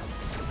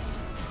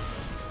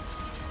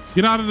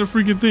 Get out of the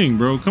freaking thing,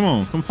 bro. Come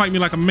on, come fight me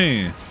like a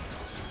man.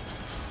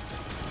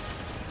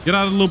 Get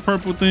out of the little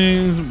purple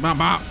things. Bop,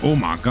 bop. Oh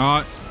my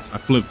God. I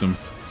flipped him.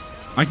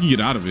 I can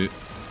get out of it.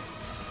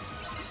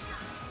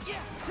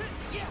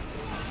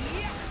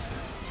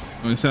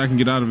 Oh, it said I can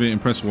get out of it and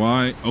press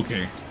Y.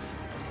 Okay.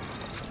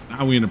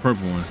 Now we in the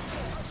purple one.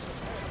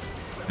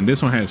 And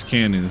this one has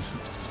cannons.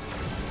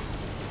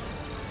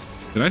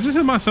 Did I just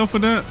hit myself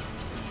with that?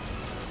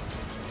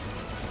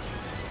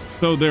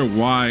 So their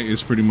Y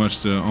is pretty much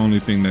the only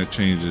thing that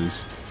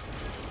changes.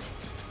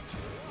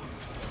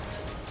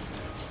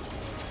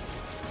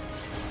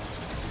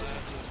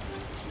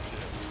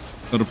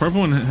 So the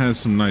purple one has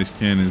some nice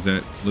cannons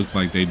that looks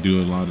like they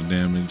do a lot of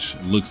damage.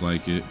 Looks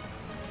like it.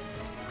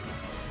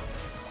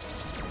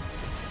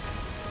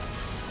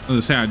 I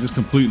was gonna say I just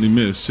completely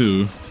missed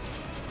too.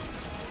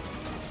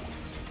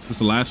 This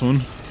the last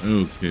one?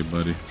 Okay,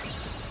 buddy.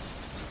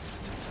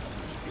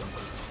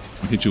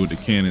 I'll hit you with the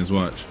cannons,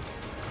 watch.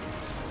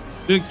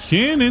 The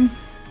cannon?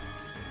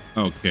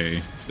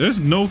 Okay. There's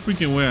no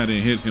freaking way I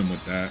didn't hit him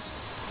with that.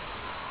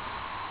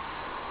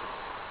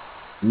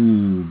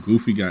 Ooh,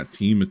 Goofy got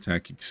team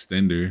attack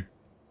extender.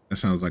 That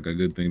sounds like a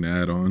good thing to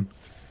add on.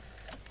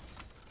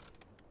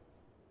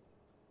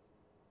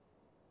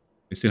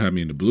 They still have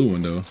me in the blue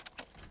one though.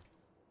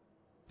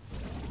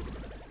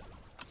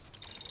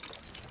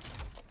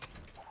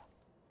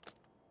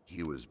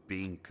 He was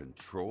being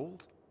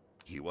controlled?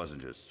 He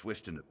wasn't just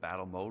switched into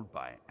battle mode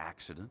by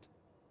accident?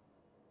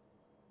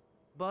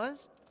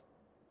 Buzz?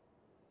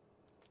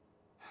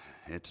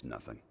 It's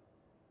nothing.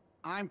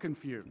 I'm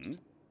confused.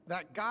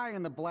 That guy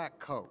in the black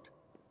coat,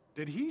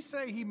 did he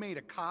say he made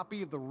a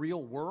copy of the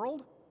real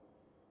world?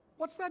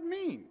 What's that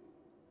mean?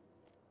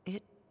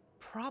 It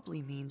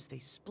probably means they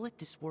split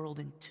this world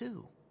in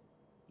 2.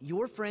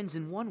 Your friends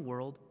in one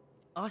world,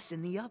 us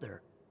in the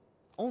other.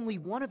 Only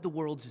one of the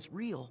worlds is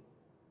real,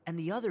 and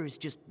the other is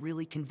just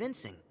really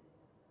convincing.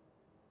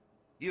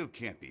 You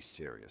can't be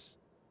serious.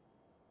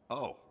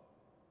 Oh,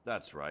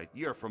 that's right.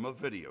 You're from a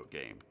video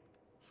game.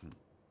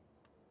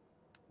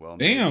 Well,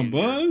 damn, maybe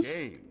in your Buzz.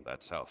 game,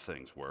 that's how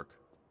things work.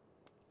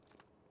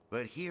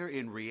 But here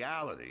in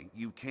reality,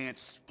 you can't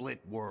split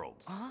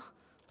worlds. Huh?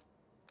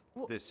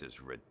 Well, this is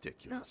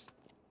ridiculous.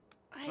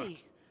 No.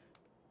 Hey.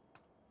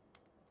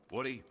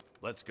 Woody,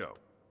 let's go.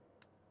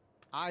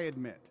 I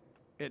admit,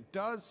 it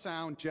does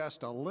sound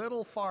just a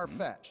little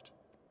far-fetched.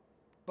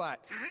 But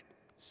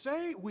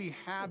say we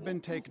have been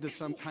taken to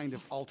some kind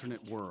of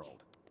alternate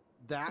world.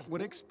 That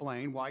would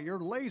explain why your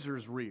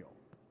laser's real.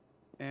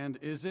 And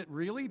is it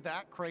really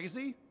that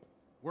crazy?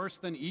 Worse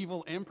than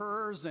evil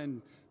emperors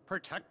and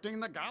protecting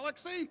the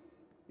galaxy?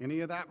 Any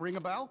of that ring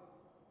a bell?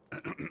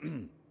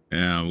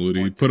 Yeah,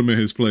 Woody, put him in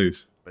his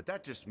place. But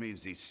that just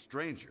means these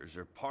strangers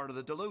are part of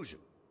the delusion.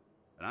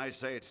 And I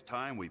say it's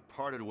time we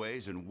parted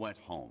ways and went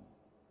home.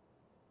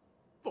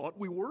 Thought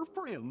we were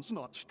friends,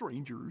 not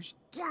strangers.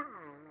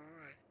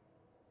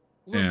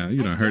 Yeah,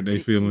 you done hurt their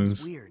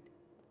feelings. Weird.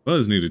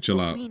 Buzz need to chill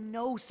But out. we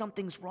know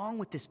something's wrong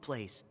with this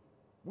place.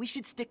 We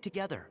should stick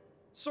together.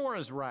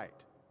 Sora's right.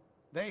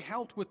 They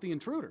helped with the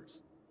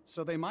intruders,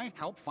 so they might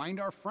help find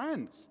our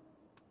friends.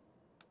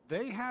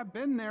 They have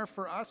been there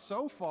for us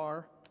so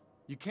far.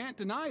 You can't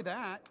deny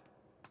that.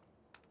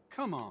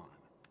 Come on.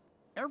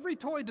 Every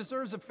toy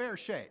deserves a fair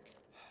shake.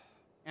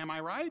 Am I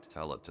right?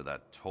 Tell it to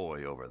that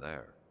toy over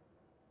there.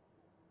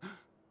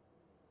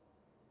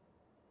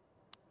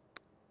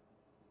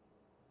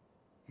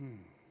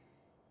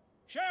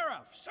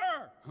 Sheriff,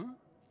 sir! Huh?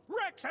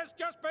 Rex has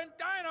just been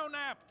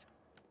dino-napped!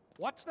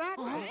 What's that?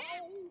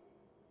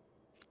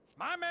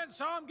 My men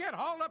saw him get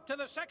hauled up to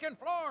the second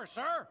floor,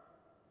 sir.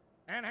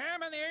 And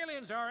Ham and the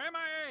aliens are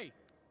MIA.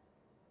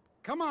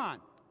 Come on.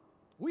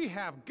 We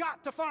have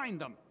got to find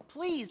them.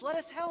 Please, let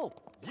us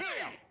help.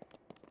 Yeah!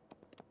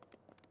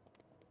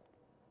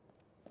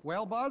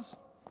 Well, Buzz?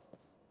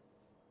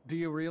 Do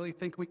you really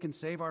think we can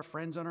save our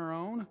friends on our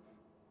own?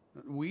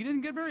 We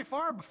didn't get very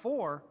far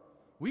before.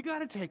 We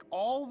gotta take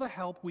all the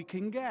help we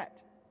can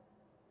get.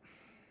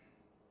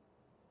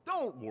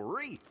 Don't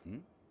worry.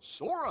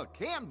 Sora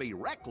can be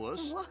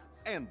reckless,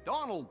 and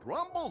Donald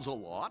grumbles a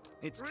lot.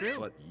 It's true.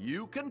 But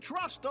you can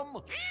trust him.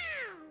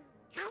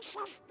 I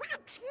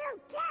suspect you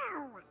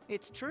do.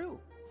 It's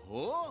true.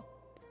 Huh?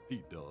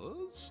 He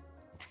does?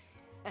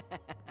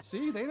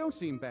 See, they don't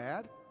seem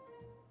bad.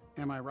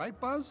 Am I right,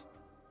 Buzz?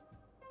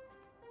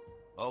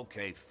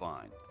 Okay,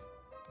 fine.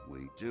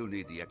 We do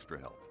need the extra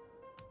help.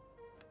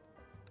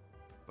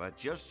 But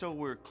just so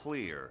we're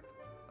clear,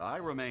 I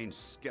remain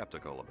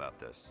skeptical about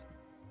this.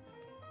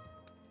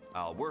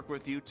 I'll work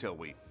with you till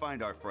we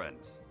find our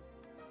friends.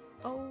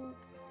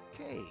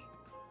 Okay.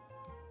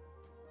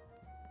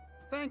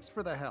 Thanks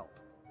for the help,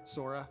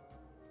 Sora,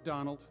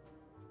 Donald,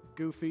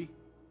 Goofy.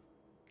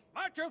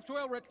 My troops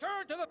will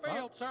return to the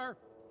field, sir.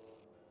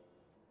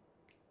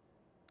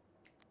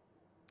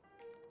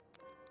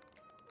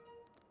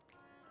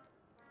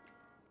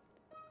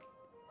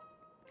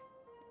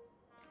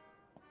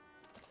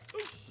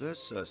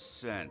 This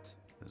ascent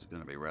is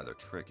going to be rather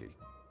tricky.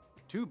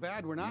 Too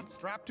bad we're not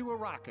strapped to a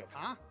rocket,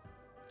 huh?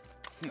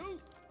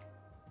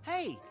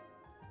 Hey,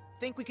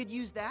 think we could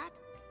use that?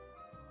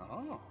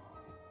 Oh.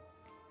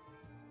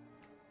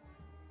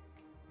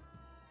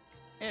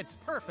 It's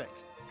perfect.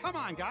 Come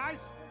on,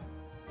 guys.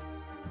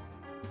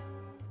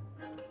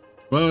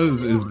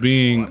 Buzz is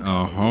being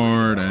a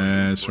hard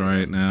ass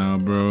right now,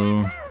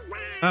 bro.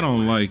 I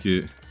don't like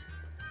it.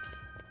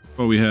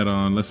 Before we head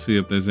on, let's see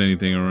if there's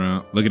anything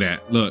around. Look at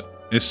that. Look,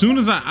 as soon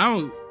as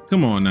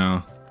come on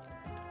now.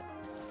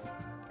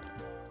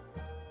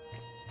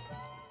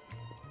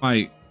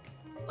 Like,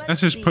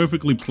 that's just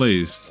perfectly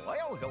placed.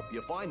 I'll help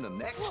you find the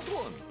next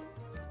one.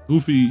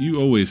 Goofy, you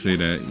always say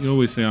that. You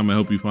always say I'm gonna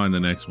help you find the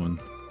next one.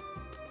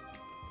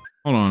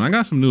 Hold on, I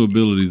got some new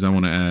abilities I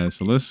want to add.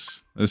 So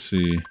let's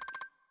see.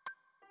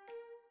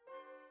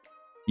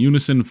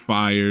 Unison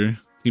Fire.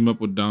 Team up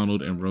with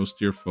Donald and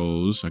roast your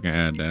foes. I can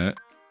add that.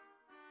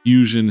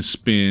 Fusion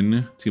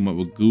Spin. Team up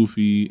with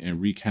Goofy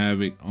and wreak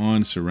havoc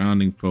on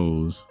surrounding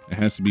foes. It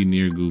has to be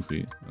near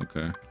Goofy.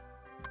 Okay.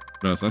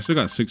 What else? I still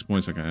got 6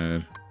 points I can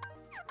add.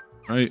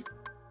 Right?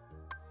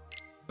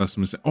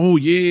 Custom. Oh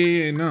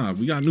yeah, nah.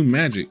 We got new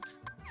magic.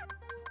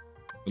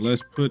 So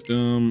let's put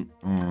them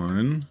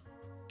on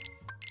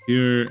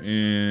here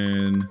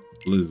and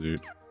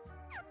Blizzard.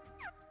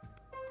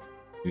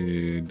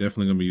 Yeah,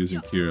 definitely gonna be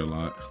using Cure a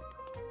lot.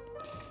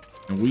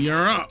 And we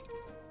are up.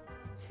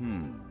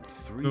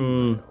 3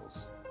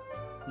 miles.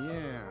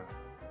 Yeah.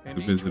 And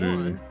The each visitor.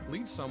 one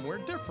leads somewhere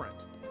different.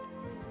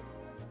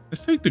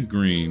 Let's take the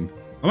green.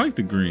 I like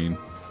the green.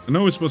 I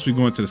know we're supposed to be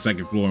going to the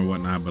second floor and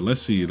whatnot, but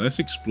let's see. Let's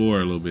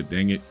explore a little bit.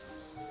 Dang it.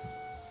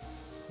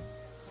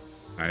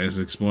 All right, it's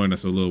exploring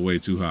us a little way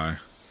too high.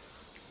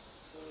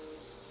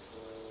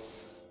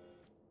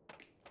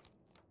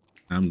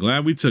 I'm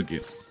glad we took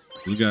it.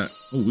 We got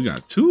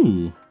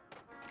 2.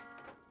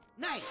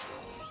 Nice.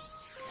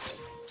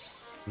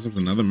 This is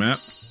another map.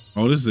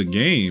 Oh, this is a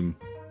game.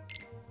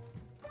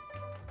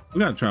 We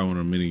gotta try one of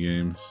the mini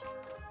games.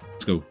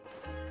 Let's go.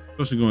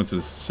 Supposed to be going to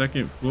the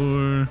second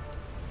floor.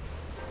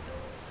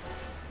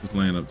 Just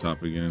laying up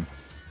top again.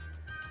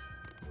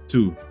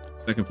 2,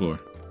 second floor.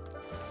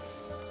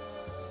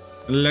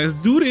 Let's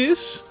do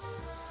this.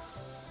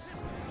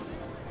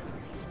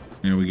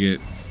 And we get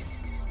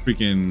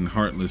freaking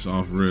Heartless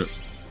off rip.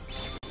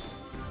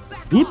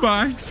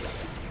 Goodbye.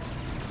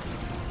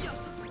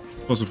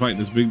 Supposed to fight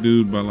this big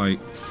dude by like,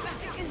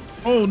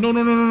 oh no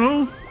no no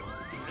no no!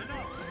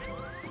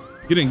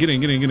 Get in, get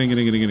in, get in, get in, get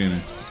in, get in, get in.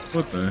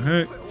 What the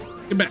heck?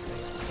 Get back.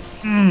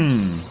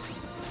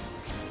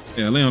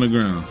 Yeah, lay on the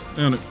ground.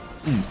 Lay on the.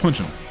 Punch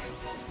him.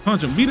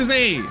 Punch him. Beat his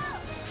ass.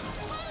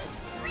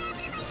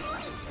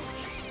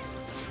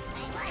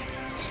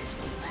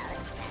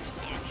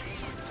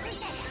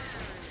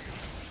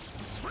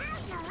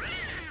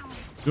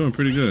 Doing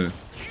pretty good.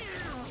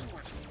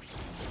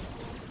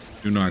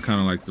 You know, I kind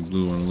of like the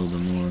blue one a little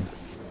bit more.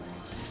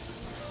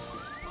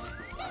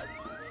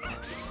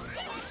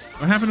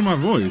 What happened to my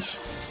voice?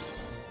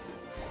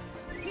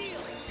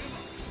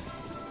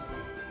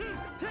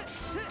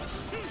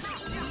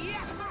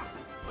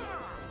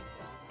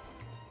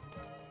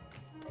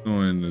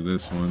 Going to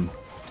this one.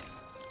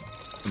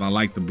 But I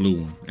like the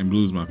blue one, and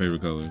blue's my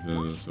favorite color,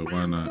 so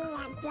why not?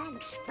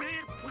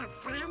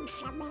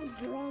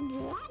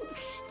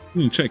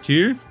 You can check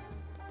here.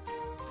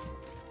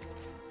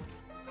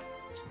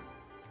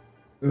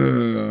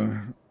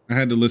 I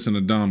had to listen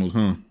to Donald,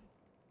 huh?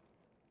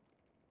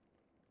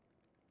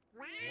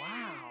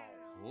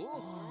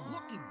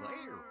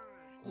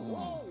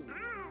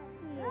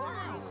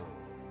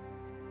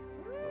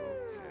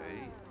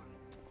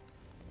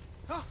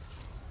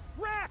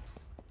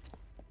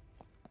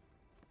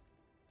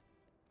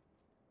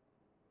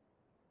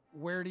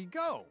 Where'd he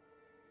go?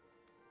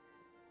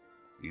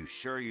 You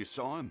sure you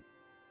saw him?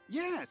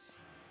 Yes.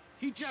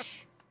 He just...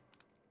 Shh.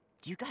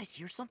 Do you guys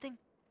hear something?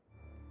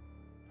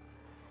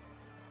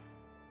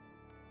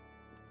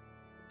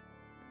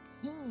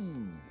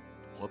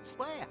 What's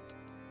that?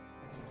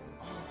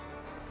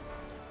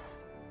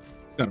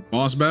 Got a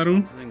boss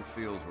battle? Something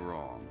feels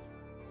wrong.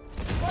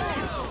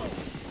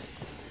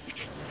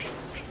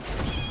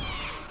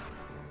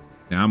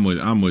 Yeah, I'm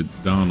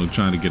with Donald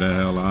trying to get the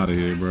hell out of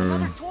here, bro.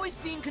 That toy's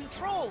being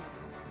controlled.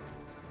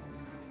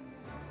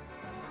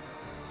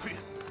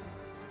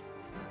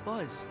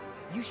 Buzz,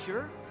 you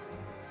sure?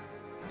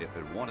 If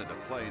it wanted to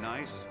play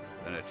nice,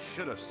 then it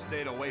should have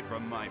stayed away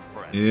from my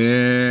friend.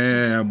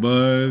 Yeah,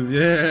 Buzz.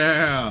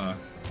 Yeah.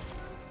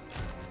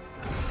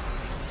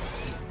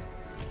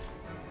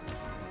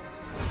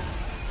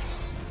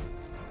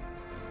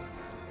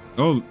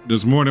 Oh,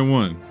 there's more than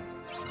one.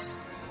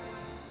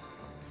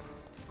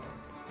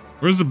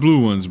 Where's the blue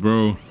ones,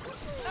 bro?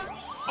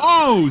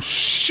 Oh,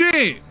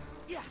 shit.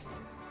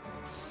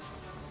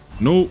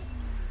 Nope.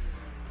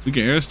 We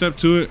can air step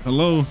to it.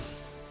 Hello.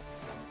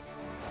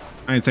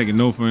 I ain't taking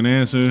no for an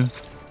answer.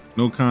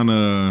 No kind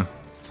of.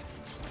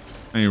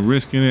 I ain't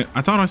risking it.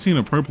 I thought I seen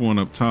a purple one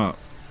up top.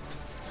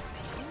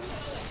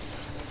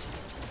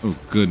 Oh,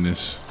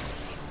 goodness.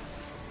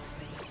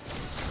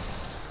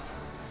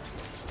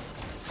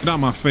 Get out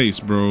my face,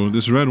 bro.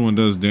 This red one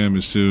does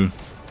damage too.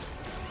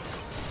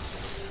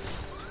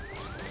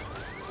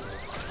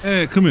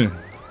 Hey, come here.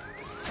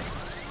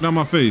 Get out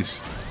my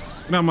face.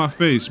 Get out my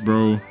face,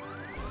 bro.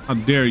 How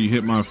dare you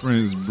hit my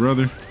friend's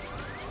brother?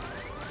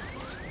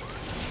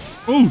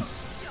 Ooh.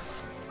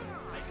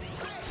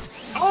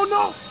 Oh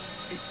no!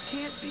 It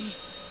can't be.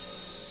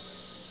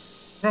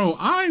 Bro,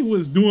 I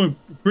was doing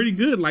pretty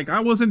good. Like,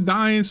 I wasn't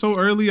dying so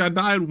early. I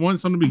died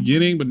once on the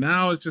beginning, but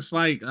now it's just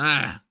like,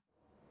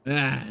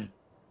 pretty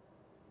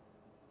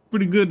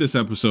good this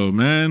episode,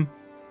 man.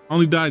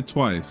 Only died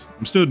twice.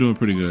 I'm still doing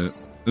pretty good.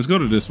 Let's go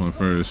to this one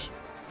first.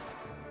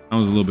 I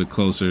was a little bit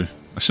closer.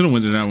 I should have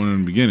went to that one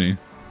in the beginning.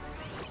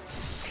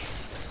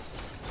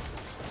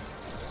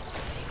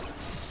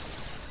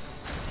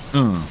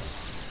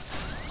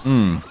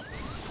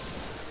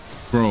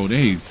 Bro,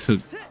 they took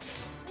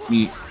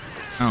me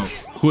out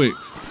quick.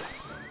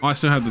 Oh, I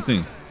still have the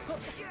thing.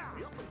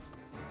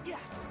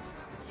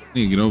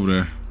 Need to get over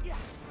there.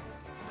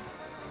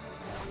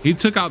 He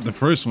took out the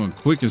first one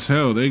quick as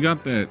hell. They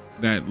got that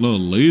little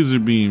laser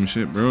beam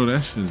shit, bro.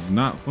 That shit's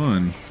not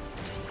fun.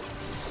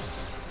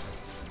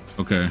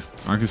 Okay,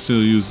 I can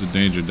still use the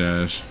danger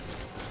dash.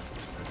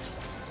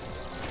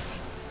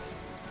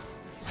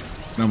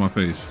 Not my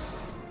face.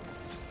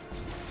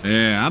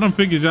 Yeah, I done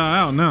figured y'all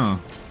out now.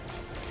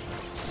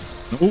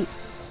 Nope.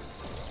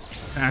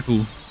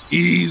 Tackle.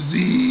 Easy.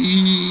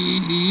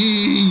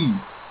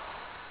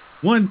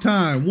 One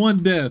time,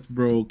 one death,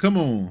 bro. Come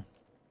on.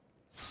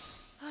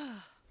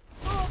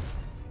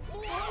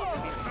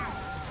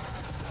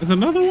 There's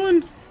another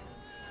one?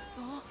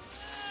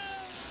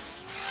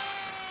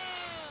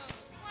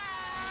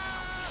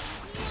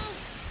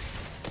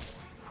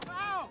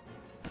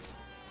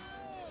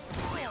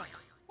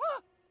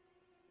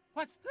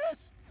 What's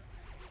this?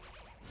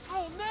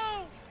 Oh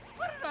no!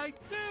 What did I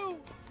do?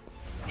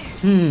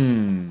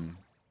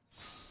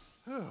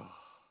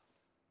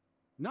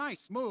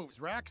 Nice moves,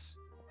 Rex.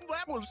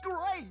 That was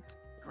great.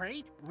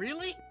 Great?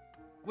 Really?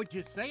 Would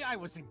you say I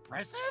was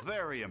impressive?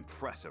 Very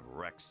impressive,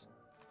 Rex.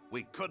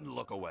 We couldn't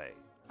look away.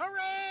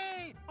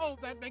 Hooray! Oh,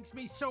 that makes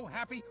me so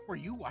happy. Were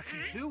you watching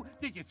too?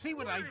 Did you see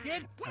what I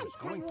did? I was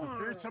going for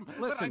fearsome, but I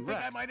Listen, think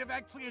I Rex, might have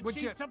actually would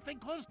you achieved something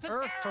close to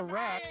Earth to terrifying.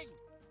 Rex.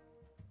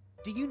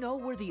 Do you know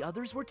where the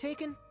others were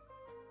taken?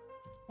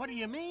 What do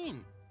you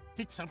mean?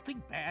 Did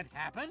something bad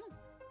happen?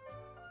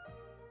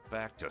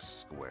 Back to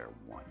square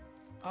one.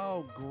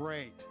 Oh,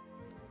 great.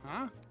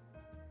 Huh?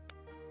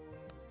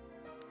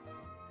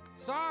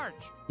 Sarge!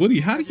 Woody,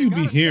 how do you be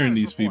got a hearing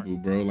status these report?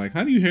 people, bro? Like,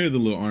 how do you hear the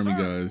little army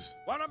Sir, guys?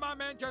 One of my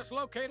men just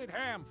located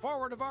Ham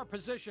forward of our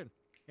position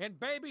in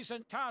babies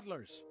and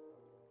toddlers.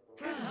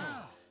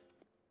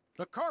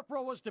 The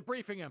corporal was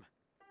debriefing him,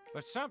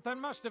 but something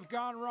must have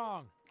gone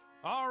wrong.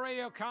 All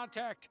radio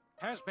contact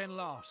has been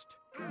lost.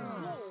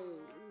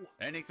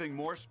 Anything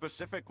more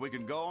specific we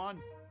can go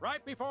on?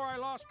 Right before I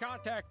lost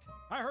contact,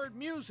 I heard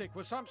music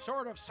with some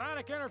sort of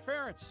sonic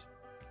interference.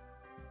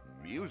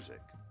 Music?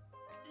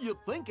 You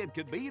think it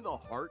could be the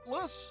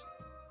Heartless?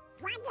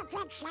 What if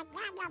it's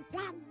another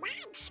big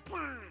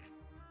monster?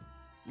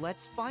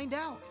 Let's find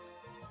out.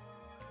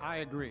 I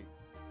agree.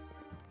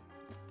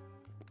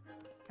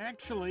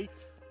 Actually,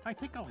 I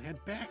think I'll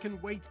head back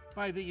and wait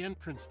by the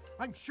entrance.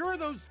 I'm sure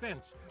those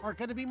vents are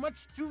going to be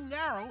much too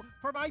narrow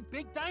for my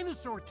big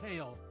dinosaur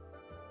tail.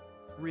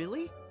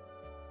 Really?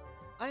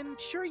 I'm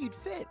sure you'd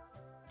fit.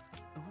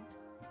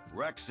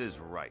 Rex is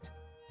right.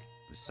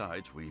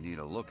 Besides, we need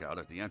a lookout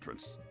at the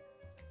entrance.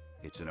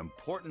 It's an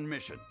important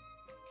mission.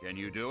 Can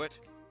you do it?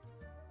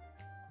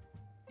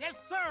 Yes,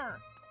 sir!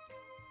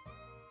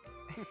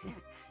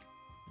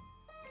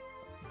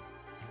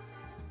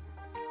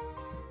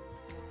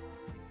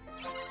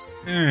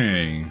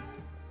 Dang.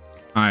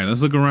 All right,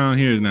 let's look around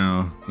here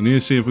now. We need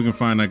to see if we can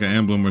find like an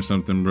emblem or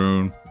something,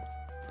 bro.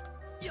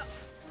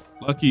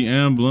 Lucky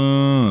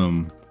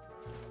emblem.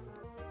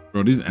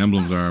 Bro, these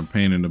emblems are a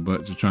pain in the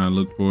butt to try and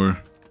look for.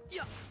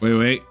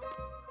 Wait.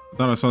 I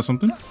thought I saw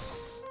something.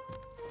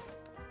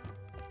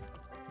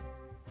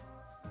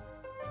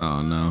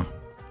 Oh, no.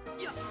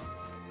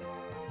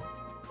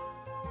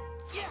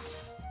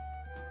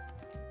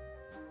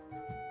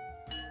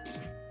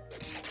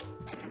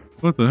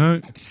 What the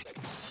heck?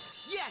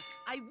 Yes,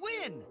 I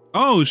win!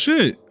 Oh,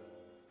 shit.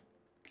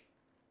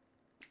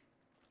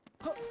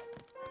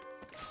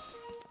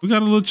 We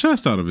got a little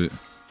chest out of it.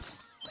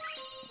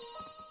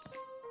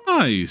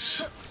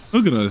 Nice.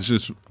 Look at us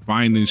just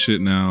finding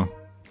shit now.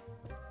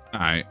 All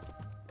right.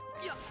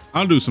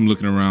 I'll do some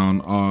looking around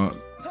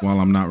while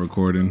I'm not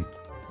recording.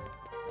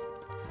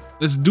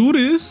 Let's do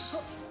this.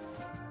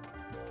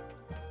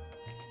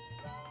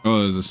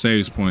 Oh, there's a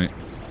saves point.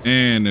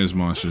 And there's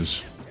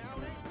monsters.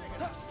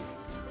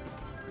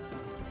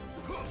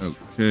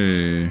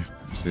 Okay.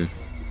 Let's see.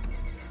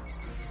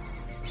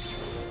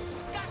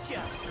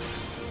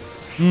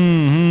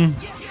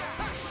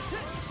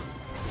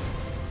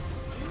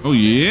 Oh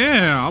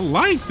yeah, I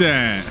like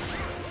that.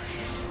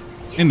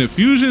 And the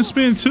fusion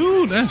spin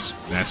too.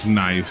 That's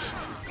nice.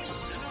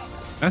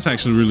 That's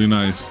actually really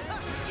nice.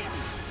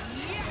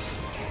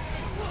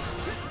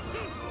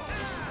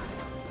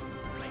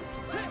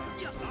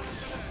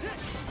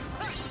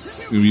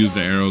 We'll use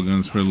the arrow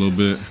guns for a little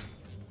bit.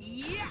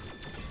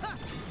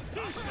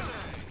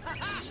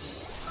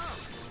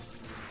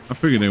 I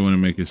figured they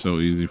wouldn't make it so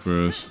easy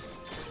for us.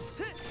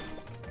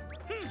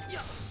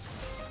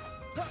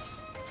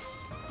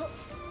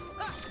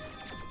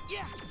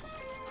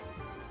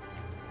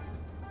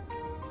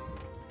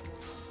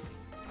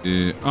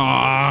 Yeah.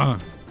 Ah.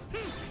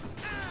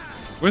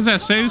 Where's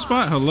that save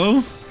spot?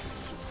 Hello?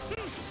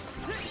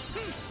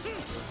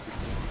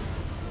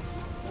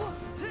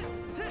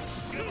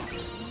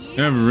 I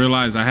haven't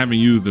realized I haven't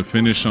used the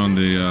finish on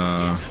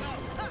the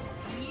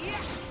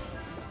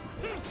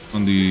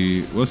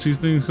what's these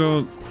things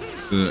called?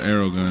 The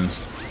arrow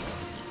guns.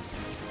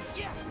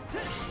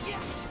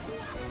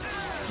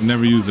 I've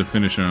never used a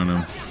finisher on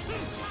them.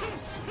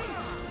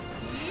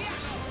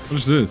 What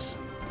is this?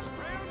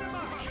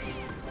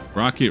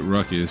 Rocket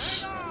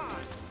Ruckus.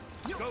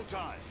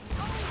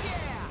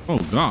 Oh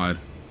God.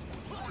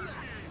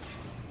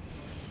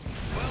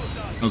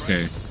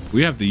 Okay,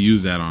 we have to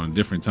use that on a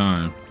different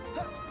time.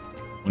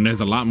 When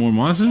there's a lot more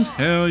monsters?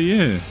 Hell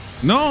yeah.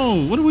 No,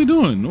 what are we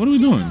doing? What are we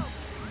doing?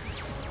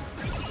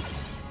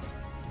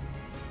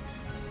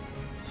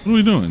 What are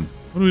we doing?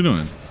 What are we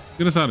doing?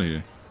 Get us out of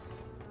here.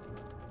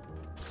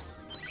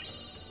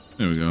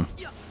 There we go.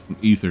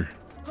 Ether.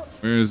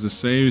 Where's the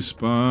save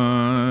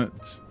spot?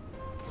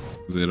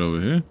 Is it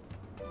over here?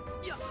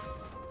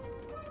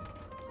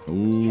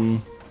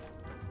 Oh.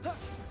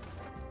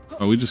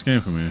 Oh, we just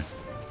came from here.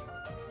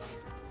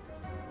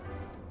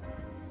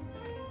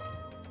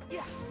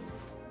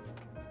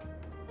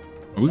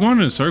 Are we going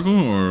in a circle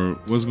or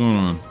what's going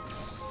on?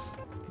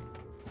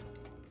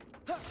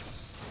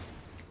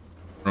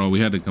 Oh,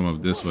 we had to come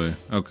up this way.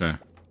 Okay.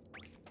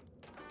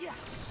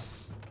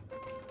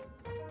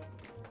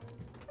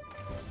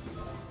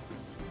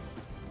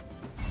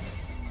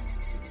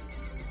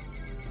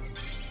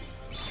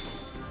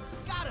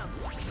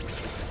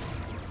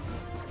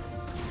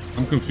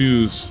 I'm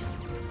confused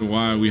to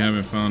why we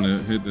haven't found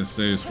hit the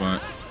save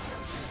spot.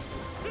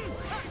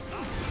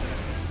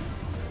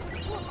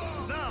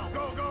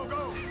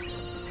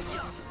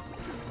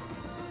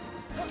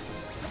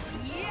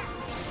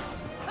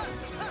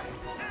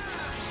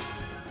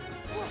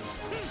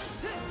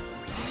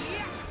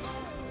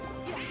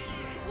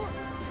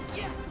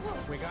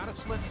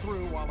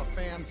 through while a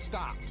fan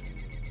stopped.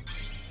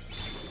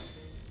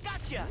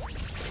 Gotcha!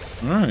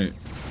 All right.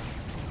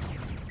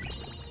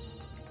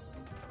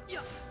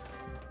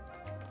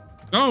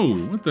 Oh,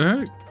 what the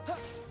heck?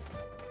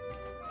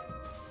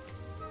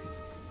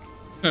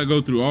 Gotta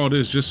go through all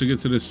this just to get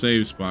to this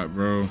save spot,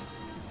 bro.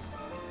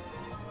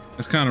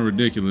 That's kind of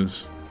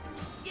ridiculous.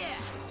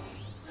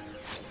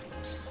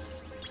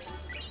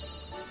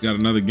 Got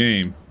another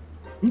game.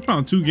 We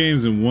found 2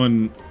 games in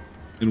one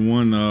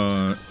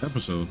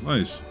episode.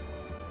 Nice.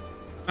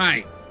 All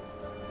right.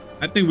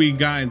 I think we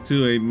got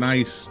into a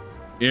nice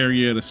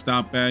area to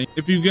stop at.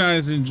 If you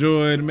guys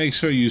enjoyed, make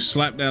sure you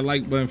slap that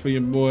like button for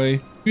your boy.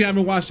 If you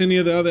haven't watched any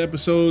of the other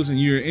episodes and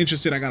you're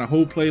interested, I got a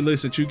whole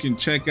playlist that you can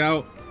check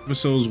out.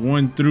 Episodes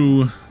 1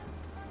 through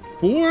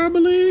 4, I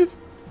believe.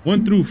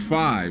 1 through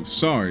 5.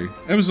 Sorry.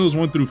 Episodes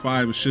 1 through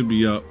 5 should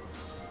be up.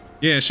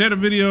 Yeah, share the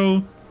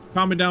video.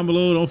 Comment down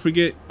below. Don't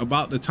forget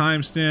about the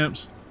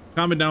timestamps.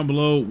 Comment down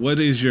below, what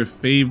is your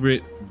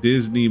favorite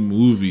Disney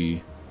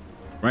movie?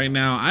 Right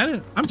now,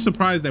 I'm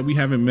surprised that we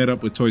haven't met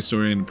up with Toy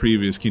Story in the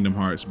previous Kingdom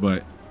Hearts,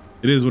 but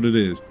it is what it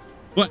is.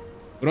 But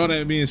with all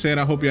that being said,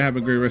 I hope you have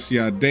a great rest of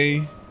your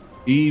day,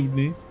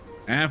 evening,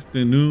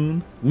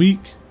 afternoon,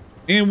 week,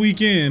 and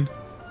weekend.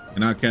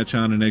 And I'll catch you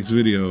on the next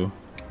video.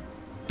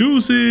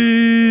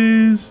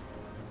 Deuces!